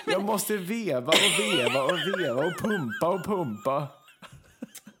 men... Jag måste veva och pumpa.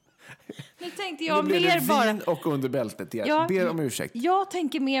 Nu tänkte jag mer bara... vin och under bältet igen. Ber om ursäkt. Jag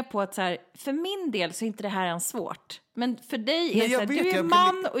tänker mer på att så här, för min del så är inte det här än svårt. Men för dig är det så här, du är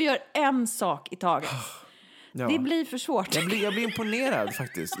man och gör en sak i taget. Ja. Det blir för svårt. Jag blir imponerad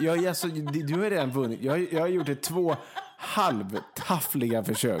faktiskt. Du har redan vunnit. Jag har gjort 2 halvtaffliga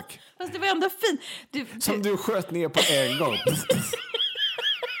försök. Fast det var ändå fint. Som du sköt ner på en gång.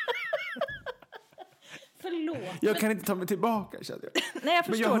 Förlåt. Jag kan inte ta mig tillbaka, känner jag. Nej, jag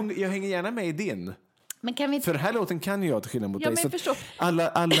förstår. Men jag hänger gärna med i din. Men kan vi... För den här låten kan jag till skillnad mot dig. Men förstå.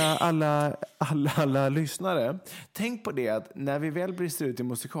 Alla lyssnare, tänk på det att när vi väl brister ut i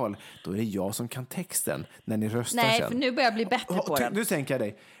musikal, då är det jag som kan texten när ni röstar. Nej, sen. för nu börjar jag bli bättre på den. Nu tänker jag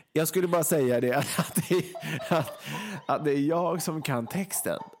dig. Jag skulle bara säga det att det är jag som kan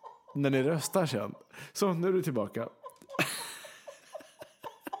texten när ni röstar sen. Så nu är du tillbaka.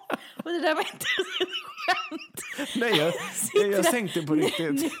 Och det där var inte så skönt. Nej, jag sänkte på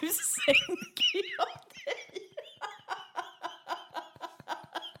riktigt. Nu sänker jag dig.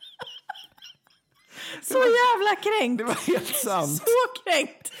 Så jävla kränkt. Det var helt sant. Så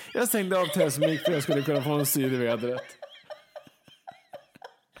kränkt. Jag stängde av Tessmik för att jag skulle kunna få en syr i vädret.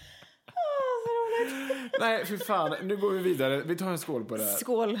 Nej, för fan. Nu går vi vidare. Vi tar en skål på det här.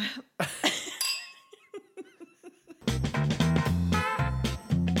 Skål.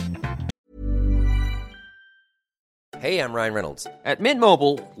 Hey, I'm Ryan Reynolds. At Mint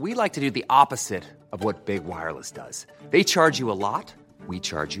Mobile, we like to do the opposite of what Big Wireless does. They charge you a lot, we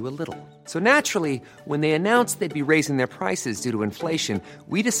charge you a little. So naturally, when they announced they'd be raising their prices due to inflation,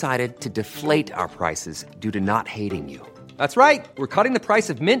 we decided to deflate our prices due to not hating you. That's right. We're cutting the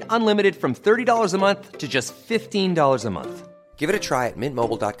price of Mint Unlimited from $30 a month to just $15 a month. Give it a try at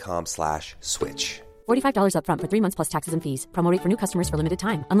mintmobile.com/switch. $45 up front for 3 months plus taxes and fees. Promo rate for new customers for limited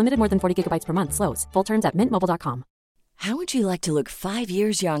time. Unlimited more than 40 gigabytes per month. Slows full terms at mintmobile.com. How would you like to look 5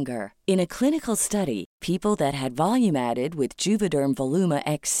 years younger? In a clinical study, people that had volume added with Juvederm Voluma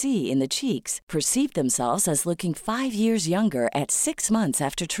XC in the cheeks perceived themselves as looking 5 years younger at 6 months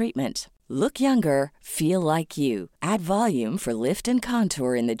after treatment. Look younger, feel like you. Add volume for lift and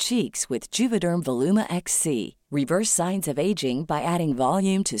contour in the cheeks with Juvederm Voluma XC. Reverse signs of aging by adding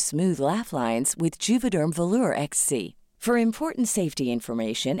volume to smooth laugh lines with Juvederm Volure XC. For important safety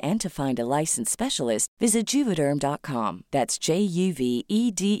information and to find a licensed specialist, visit Juvederm.com. That's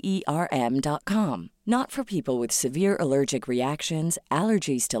JUVEDERM.com. Not for people with severe allergic reactions,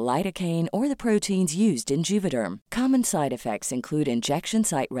 allergies to lidocaine, or the proteins used in Juvederm. Common side effects include injection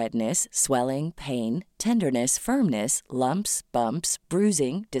site redness, swelling, pain, tenderness, firmness, lumps, bumps,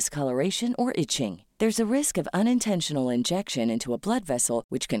 bruising, discoloration, or itching. There's a risk of unintentional injection into a blood vessel,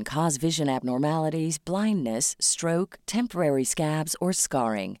 which can cause vision abnormalities, blindness, stroke, temporary scabs, or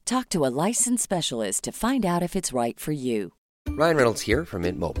scarring. Talk to a licensed specialist to find out if it's right for you. Ryan Reynolds here from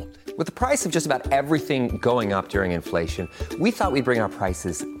Mint Mobile. With the price of just about everything going up during inflation, we thought we'd bring our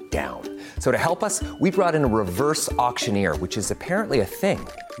prices down. So to help us, we brought in a reverse auctioneer, which is apparently a thing.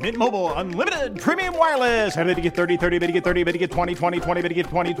 Mint Mobile Unlimited Premium Wireless. How to get 30, 30, how to get 30, how to get 20, 20, 20, how to get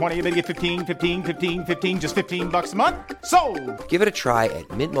 20, 20, how to get 15, 15, 15, 15, just $15 a month? Sold! Give it a try at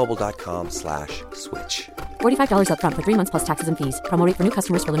mintmobile.com/switch. $45 up front for 3 months plus taxes and fees. Promo rate for new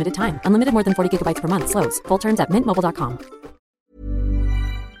customers for limited time. Unlimited more than 40 gigabytes per month. Slows full terms at mintmobile.com.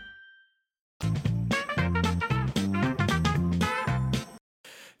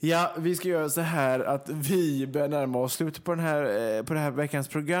 Ja, vi ska göra så här att vi börjar närma oss slutet på det här veckans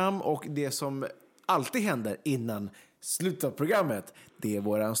program. Och det som alltid händer innan slutet av programmet, det är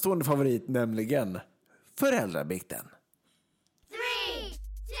våran stående favorit, nämligen föräldrabikten. 3,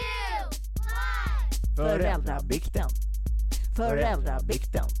 2, 1. Föräldrabikten.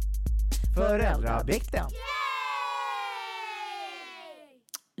 Föräldrabikten. Föräldrabikten.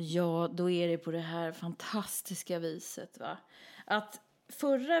 Ja, då är det på det här fantastiska viset, va? Att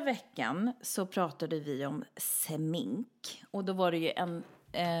förra veckan så pratade vi om smink. Och då var det ju en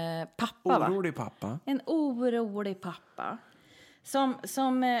pappa, va? Orolig pappa. En orolig pappa.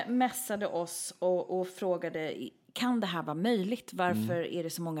 Som messade oss och frågade, kan det här vara möjligt? Varför är det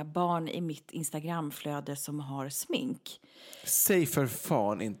så många barn i mitt Instagramflöde som har smink? Säg för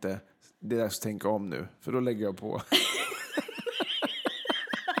fan inte det där som tänker om nu, för då lägger jag på.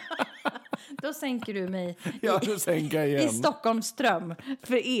 Då sänker du mig då sänker jag igen. I Stockholmsström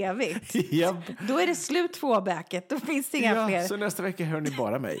för evigt. Japp. Då är det slut tvåbäket. Då finns det inga fler. Så nästa vecka hör ni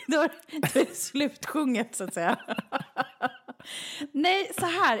bara mig. Då är det slutsjunget, så att säga. Nej, så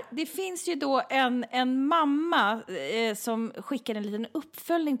här. Det finns ju då en mamma som skickar en liten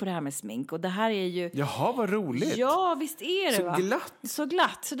uppföljning på det här med smink. Och det här är ju... Jaha, vad roligt. Ja, visst är det, så va? Glatt. Så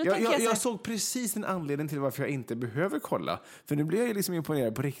glatt. Så då jag såg precis en anledning till varför jag inte behöver kolla. För nu blir jag liksom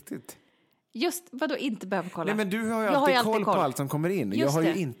imponerad på riktigt. Just vad då inte behöver kolla? Nej, men du har ju alltid koll på allt som kommer in. Jag har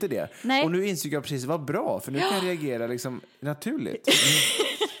ju inte det. Nej. Och nu insåg jag precis vad bra, för nu kan jag reagera liksom naturligt.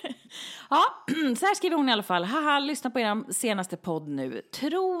 Ja, så här skriver hon i alla fall. Haha, lyssna på er senaste podd nu.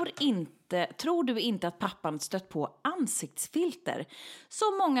 Tror du inte att pappan stött på ansiktsfilter?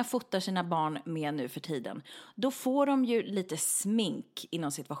 Så många fotar sina barn med nu för tiden. Då får de ju lite smink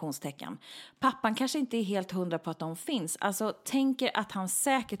inom situationstecken. Pappan kanske inte är helt 100 på att de finns. Alltså tänker att han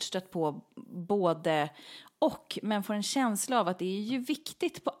säkert stött på både och, men får en känsla av att det är ju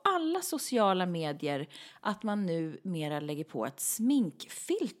viktigt på alla sociala medier att man nu mera lägger på ett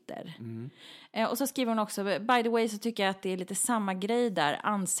sminkfilter. Och så skriver hon också, by the way så tycker jag att det är lite samma grej där.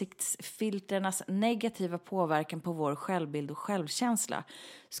 Ansiktsfilternas negativa påverkan på vår självbild och självkänsla.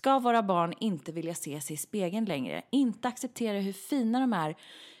 Ska våra barn inte vilja se sig i spegeln längre? Inte acceptera hur fina de är,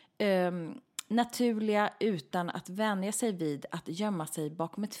 naturliga, utan att vänja sig vid att gömma sig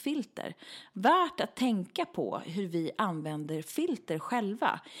bakom ett filter. Värt att tänka på hur vi använder filter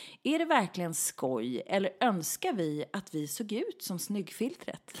själva. Är det verkligen skoj eller önskar vi att vi såg ut som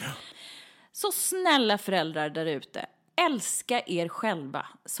snyggfiltret? Ja. Så snälla föräldrar där ute, älska er själva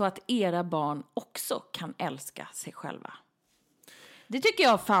så att era barn också kan älska sig själva. Det tycker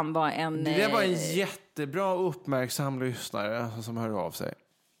jag fan var en... Det var en jättebra uppmärksam lyssnare som hör av sig.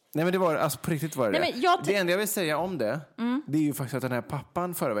 Nej, men det var, alltså på riktigt var det. Nej, men det enda jag vill säga om det, det är ju faktiskt att den här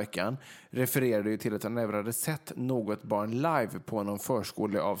pappan förra veckan refererade ju till att han även hade sett något barn live på någon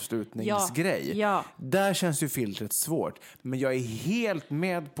förskoleavslutningsgrej. Ja. Där känns ju filtret svårt. Men jag är helt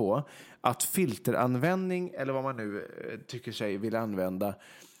med på att filteranvändning, eller vad man nu tycker sig vill använda,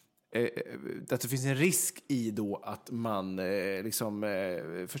 att det finns en risk i då att man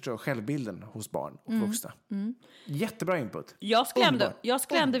förstör självbilden hos barn och vuxna. Jättebra input. Jag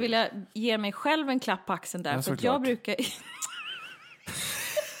skulle ändå vilja ge mig själv en klapp på axeln där. För att jag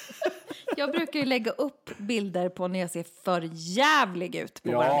brukar ju lägga upp bilder på när jag ser för jävlig ut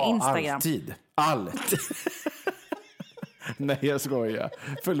på vår Instagram. Alltid. Nej, jag skojar.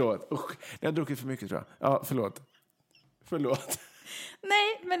 Förlåt. Usch, jag har druckit för mycket, tror jag. Ja, förlåt.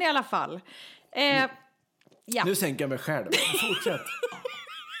 Nej, men i alla fall. Ja. Nu sänker jag mig själv. Fortsätt.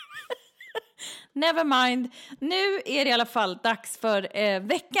 Never mind. Nu är det i alla fall dags för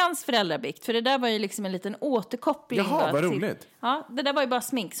veckans föräldrabikt. För det där var ju liksom en liten återkoppling. Jaha, vad roligt. Ja, det där var ju bara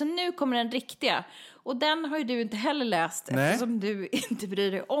smink. Så nu kommer den riktiga. Och den har ju du inte heller läst. Nej. Eftersom du inte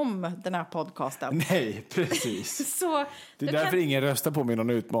bryr dig om den här podcasten. Nej, precis. Så det är därför ingen röstar på mig någon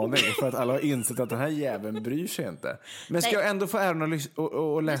utmaning. För att alla har insett att den här jäveln bryr sig inte. Men ska jag ändå få äran att läsa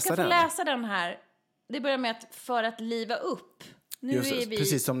den? Du ska få läsa den här. Det börjar med att för att liva upp. Nu just är vi...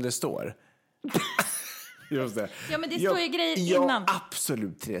 Precis som det står. Just det. Ja, men det står ju grejer innan. Ja,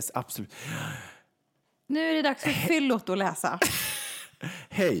 absolut, Therese, absolut. Nu är det dags för fyllot att läsa.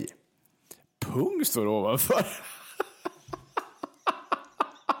 Hej. Pung står ovanför.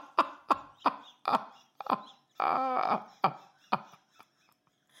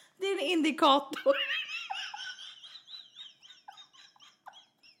 Det är en indikator.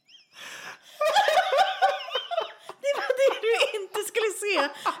 Det var det du inte skulle se.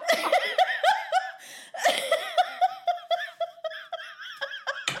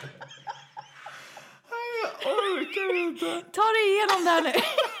 Jag orkar inte. Ta dig igenom det här nu.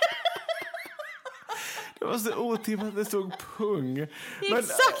 Det var så otippat att det stod pung. Det är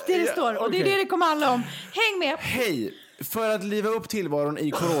exakt det står. Och det är det det kommer handla om. Häng med. Hej! För att liva upp tillvaron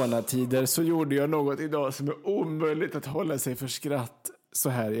i coronatider så gjorde jag något idag som är omöjligt att hålla sig för skratt så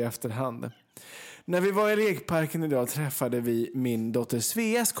här i efterhand. När vi var i lekparken idag träffade vi min dotter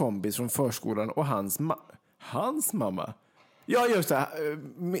Sveas kompis från förskolan och hans mamma. Ja, just det.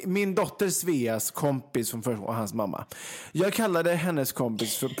 Min dotter Sveas kompis från förskolan och hans mamma. Jag kallade hennes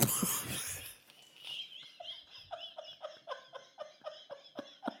kompis för...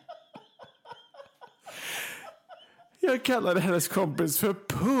 Jag kallade hennes kompis för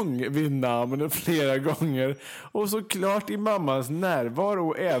Pung vid namn flera gånger. Och såklart i mammas närvaro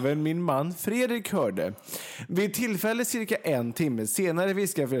och även min man Fredrik hörde. Vid tillfälle cirka 1 timme senare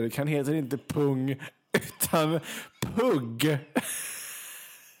viskar Fredrik, han heter inte Pung utan Pugg.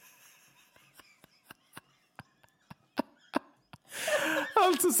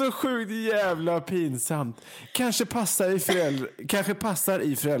 Alltså så sjukt jävla pinsamt. Kanske passar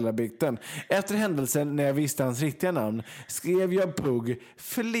i föräldrabikten. Efter händelsen när jag visste hans riktiga namn skrev jag Pugg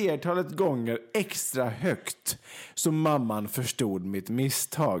flertalet gånger extra högt så mamman förstod mitt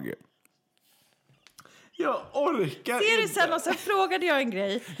misstag. Jag orkar ser inte. Sen och så frågade jag en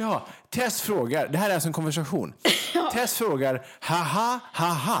grej. Ja, Tess frågar. Det här är alltså en konversation. Tess frågar,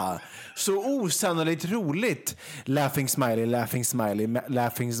 haha. Så osannolikt roligt. Laughing smiley, laughing smiley,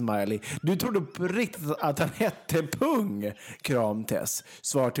 laughing smiley. Du trodde på riktigt att han hette Pung. Kram Tess.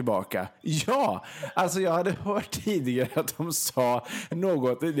 Svar tillbaka. Ja, alltså jag hade hört tidigare att de sa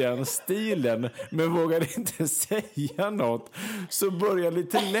något i den stilen, men vågade inte säga något. Så började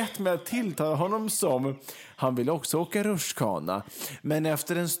lite lätt med att tilltala honom som han ville också åka rutschkana. Men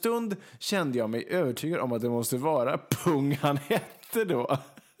efter en stund kände jag mig övertygad om att det måste vara Pung han hette då.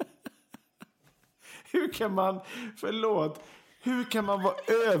 Hur kan man vara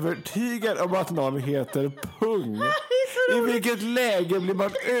övertygad om att någon heter Pung? I vilket läge blir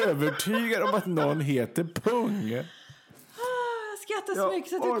man övertygad om att någon heter Pung? Jag skrattar så mycket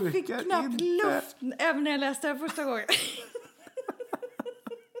så att jag fick knappt luft även när jag läste det första gången.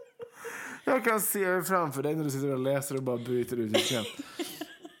 Jag kan se dig framför dig när du sitter och läser och bara bryter ut i skämt.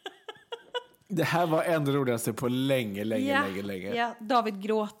 Det här var ändå roligaste på länge. Ja, David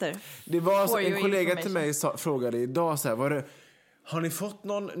gråter. Det var så, en kollega till mig frågade idag så här, har ni fått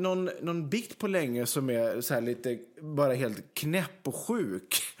någon bikt på länge som är så här lite bara helt knäpp och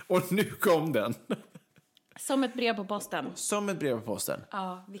sjuk? Och nu kom den. Som ett brev på posten.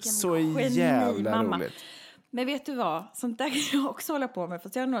 Ja, vilken så jävla mamma. Roligt. Men vet du vad? Sånt där kan jag också hålla på med.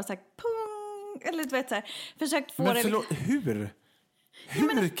 För jag har nog sagt Pung. Eller du vet så här, försökt få det. Men hur?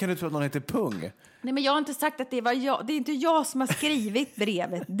 Hur kan du tro att någon heter Pung? Nej, men jag har inte sagt att det var jag. Det är inte jag som har skrivit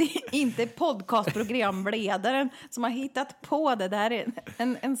brevet. Det är inte podcastprogramledaren som har hittat på det. Det här är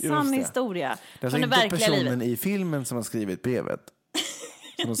en sann historia. Det är alltså inte personen i filmen som har skrivit brevet.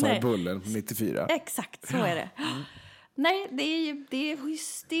 Som de sa i Bullen 94. Exakt, så är det. Nej, det är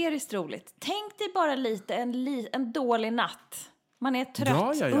hysteriskt roligt. Tänk dig bara lite en dålig natt. Man är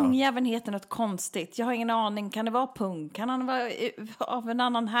trött. Ja. Ungjäveln heter något konstigt. Jag har ingen aning. Kan det vara Pung? Kan han vara av en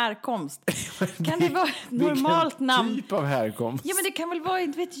annan härkomst? Kan det vara ett normalt namn? Vilken typ av härkomst? Ja, men det kan väl vara,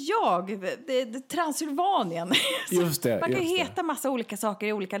 inte vet jag, det Transylvanien. Just det. Man kan heta massa olika saker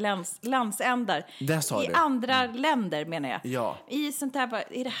i olika landsändar. I andra länder, menar jag. Ja. I sånt här,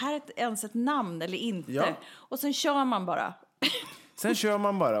 är det här ens ett namn eller inte? Ja. Och sen kör man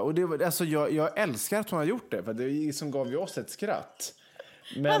bara. Och det, alltså, jag älskar att hon har gjort det. För det som gav ju oss ett skratt.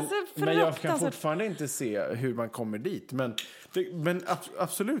 Men jag kan fortfarande inte se hur man kommer dit. Men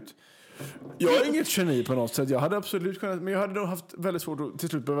absolut. Jag är inget geni på något sätt. Jag hade absolut kunnat. Men jag hade nog haft väldigt svårt att till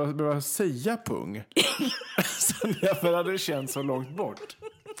slut behöva säga Pung. Så därför hade det känts så långt bort.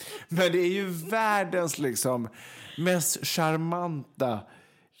 Men det är ju världens liksom mest charmanta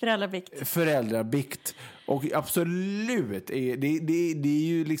föräldrabikt. Och absolut, det är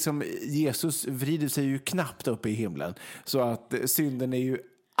ju liksom, Jesus vrider sig ju knappt upp i himlen. Så att synden är ju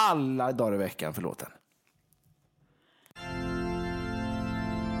alla dagar i veckan förlåten.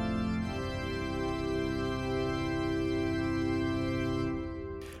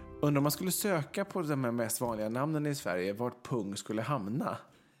 Undrar om man skulle söka på de här mest vanliga namnen i Sverige, vart Pung skulle hamna.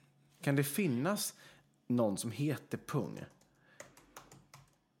 Kan det finnas någon som heter Pung?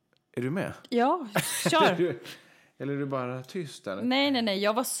 Är du med? Ja, kör. Eller är du bara tyst? Eller? Nej.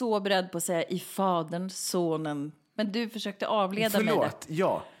 Jag var så beredd på att säga i faderns, sonen. Men du försökte avleda mig. Förlåt,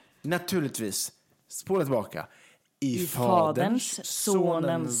 ja. Naturligtvis. Spola tillbaka. I faderns,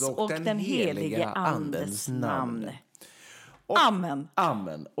 sonens och den helige andens namn.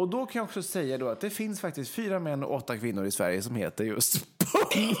 Amen. Och då kan jag också säga då att det finns faktiskt 4 män och 8 kvinnor i Sverige som heter just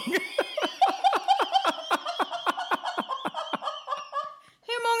Pung.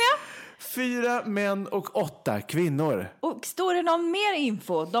 4 män och 8 kvinnor. Och står det någon mer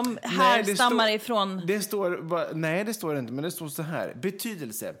info? De härstammar ifrån... Det står inte, men det står så här.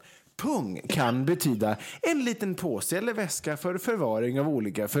 Betydelse. Pung kan betyda en liten påse eller väska för förvaring av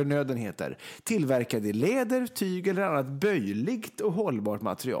olika förnödenheter. Tillverkad i läder, tyg eller annat böjligt och hållbart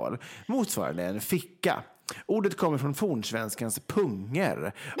material. Motsvarande en ficka. Ordet kommer från fornsvenskans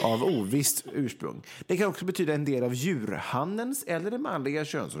punger av ovisst ursprung. Det kan också betyda en del av djurhannens eller det manliga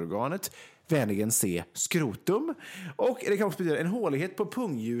könsorganet. Vänligen se skrotum. Och det kan också betyda en hålighet på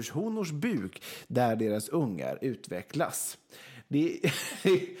pungdjurshonors buk där deras ungar utvecklas.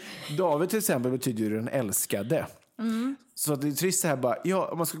 David till exempel betyder ju den älskade. Så det är trist så här bara,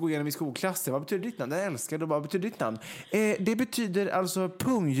 om man ska gå igenom i skolklassen, vad betyder ditt namn? Den älskade, vad betyder ditt namn? Det betyder alltså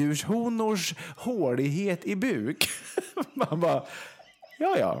pungdjurshonors hålighet i buk. Man bara,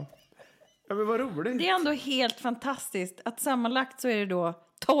 ja, men vad roligt. Det är ändå helt fantastiskt att sammanlagt så är det då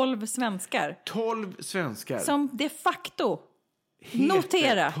 12 svenskar. 12 svenskar. Som de facto,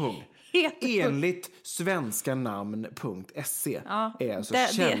 notera. Enligt svenskanamn.se är alltså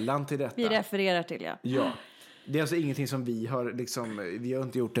källan till detta. Vi refererar till, Ja. Det är alltså ingenting som vi har vi har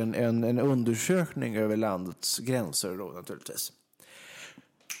inte gjort en undersökning över landets gränser då, naturligtvis.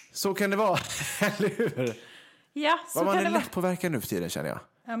 Så kan det vara, eller hur? Ja, så kan det vara. Man är lättpåverkad nu för tiden, känner jag.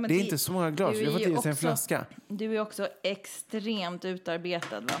 Ja, det är inte så många glas, vi har fått i sig en flaska. Du är också extremt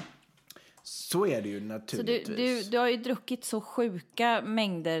utarbetad, va? Så är det ju naturligtvis. Så du har ju druckit så sjuka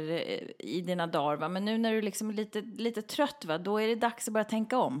mängder i dina dagar, va? Men nu när du liksom är lite trött, va? Då är det dags att börja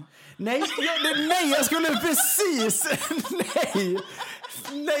tänka om. Nej, jag skulle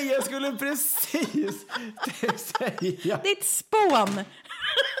precis säga. Ditt spån.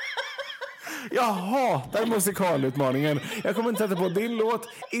 Jag hatar musikalutmaningen. Jag kommer inte sätta på din låt,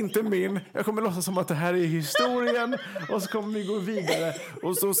 inte min. Jag kommer låtsas som att det här är historien. Och så kommer vi gå vidare.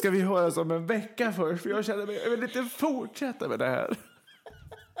 Och så ska vi höras om en vecka först. För jag känner mig, jag vill inte fortsätta med det här.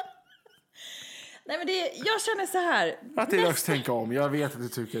 Nej, men jag känner så här. Att det är dags att tänka om. Jag vet att du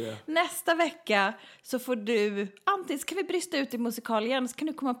tycker det. Nästa vecka så får du, antingen ska vi brista ut i musikal igen, så kan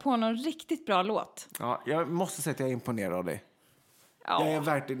du komma på någon riktigt bra låt. Ja, jag måste säga att jag är imponerad av dig. Ja. Jag är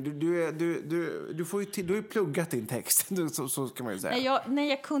verkligen, du får ju du har ju pluggat din text, så kan man ju säga. Nej,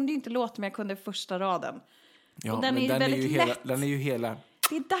 jag kunde ju inte låta, men jag kunde första raden. Ja, och den är väldigt lätt. Den är ju hela.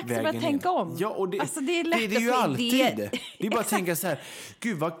 Det är dags att börja tänka om. Ja, och det är lätt. Det är ju alltid. Det är bara att tänka så här,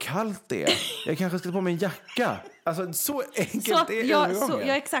 gud vad kallt det är. Jag kanske ska ta på mig en jacka. Alltså så enkelt är övergången.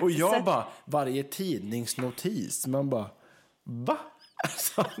 Ja, exakt. Och jag bara, varje tidningsnotis, man bara, va?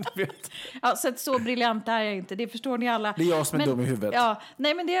 Alltså, du vet. Ja, så briljant är jag inte. Det förstår ni alla. Det är jag som är dum i huvudet. Ja,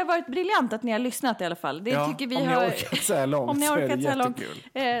 nej, men det har varit briljant att ni har lyssnat i alla fall. Det tycker vi om ni har orkat så här långt, om ni har orkat så är det jättekul.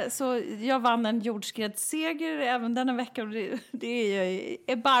 Så jag vann en jordskredsseger även denna vecka. Och det är jag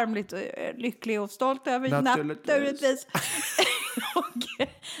erbarmligt lycklig och stolt över. Naturligtvis. Och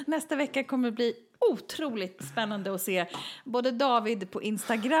nästa vecka kommer det bli otroligt spännande att se både David på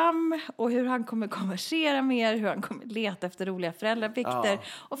Instagram och hur han kommer konversera med er, hur han kommer leta efter roliga föräldravikter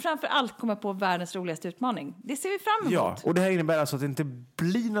och framför allt komma på världens roligaste utmaning. Det ser vi fram emot. Ja, och det här innebär alltså att det inte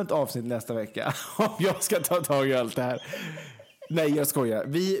blir något avsnitt nästa vecka om jag ska ta tag i allt det här. Nej, jag skojar.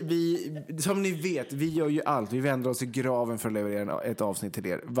 Vi, som ni vet, vi gör ju allt. Vi vänder oss i graven för att leverera ett avsnitt till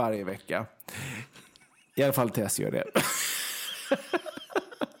er varje vecka. I alla fall Tess gör det.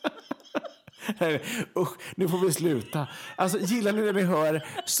 Usch, nu får vi sluta. Alltså, gillar ni det ni hör,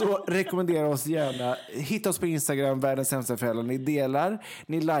 så rekommendera oss gärna. Hitta oss på Instagram, Världens sämsta föräldrar. Ni delar,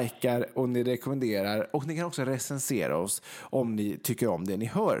 ni likar och ni rekommenderar. Och ni kan också recensera oss om ni tycker om det ni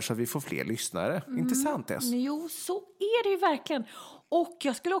hör, så att vi får fler lyssnare. Intressant, Tess. Jo, så är det ju verkligen. Och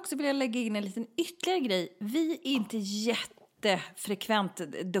jag skulle också vilja lägga in en liten ytterligare grej. Vi är inte jättefrekvent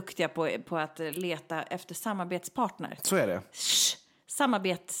duktiga på att leta efter samarbetspartner. Så är det.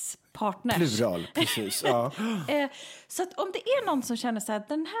 Samarbetspartners. Plural, precis. Ja. Så att om det är någon som känner så här,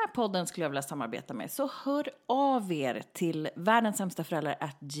 den här podden skulle jag vilja samarbeta med, så hör av er till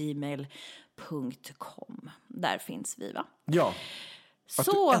världenssämstaföräldrar@gmail.com. Där finns vi, va? Ja. Att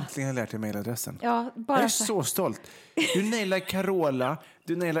så, du äntligen har lärt dig mejladressen. Ja, bara jag är så stolt. Du nailar Carola,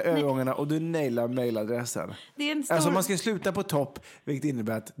 du nailar övergångarna och du nailar mejladressen. Alltså man ska sluta på topp, vilket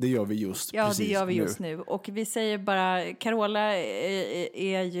innebär att det gör vi just precis nu. Ja, det gör vi just nu. Och vi säger bara, Carola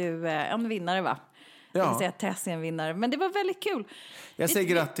är ju en vinnare, va? Jag vill säga att Tess är en vinnare. Men det var väldigt kul. Jag säger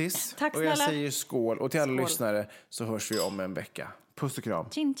grattis. Tack, och jag säger skål. Och till alla lyssnare så hörs vi om en vecka. Puss och kram.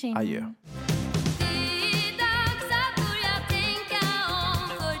 Chin, chin. Adjö.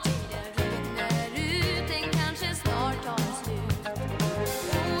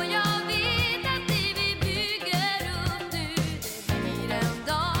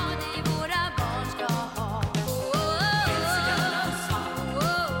 Våra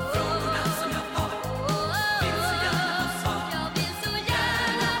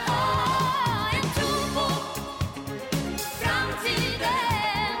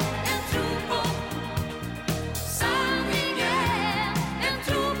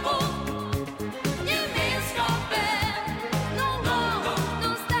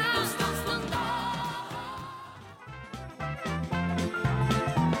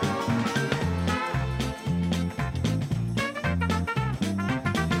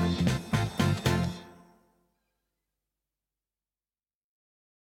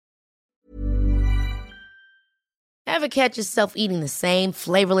Ever catch yourself eating the same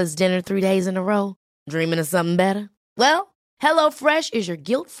flavorless dinner 3 days in a row? Dreaming of something better? Well, HelloFresh is your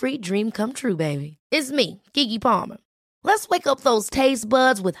guilt-free dream come true, baby. It's me, Keke Palmer. Let's wake up those taste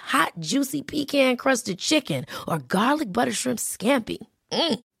buds with hot, juicy pecan-crusted chicken or garlic butter shrimp scampi.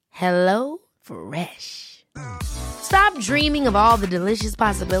 Hello Fresh. Stop dreaming of all the delicious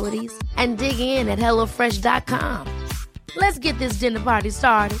possibilities and dig in at HelloFresh.com. Let's get this dinner party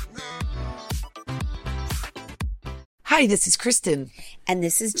started. Hi, this is Kristen. And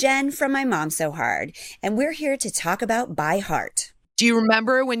this is Jen from My Mom So Hard. And we're here to talk about By Heart. Do you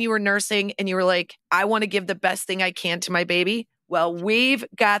remember when you were nursing and you were like, I want to give the best thing I can to my baby? Well, we've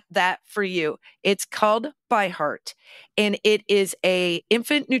got that for you. It's called By Heart, and it is a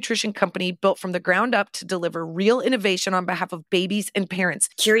infant nutrition company built from the ground up to deliver real innovation on behalf of babies and parents.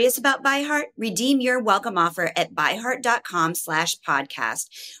 Curious about By Heart? Redeem your welcome offer at byheart.com/podcast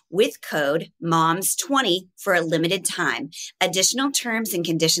with code MOMS20 for a limited time. Additional terms and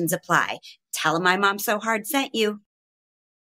conditions apply. Tell them My Mom So Hard sent you.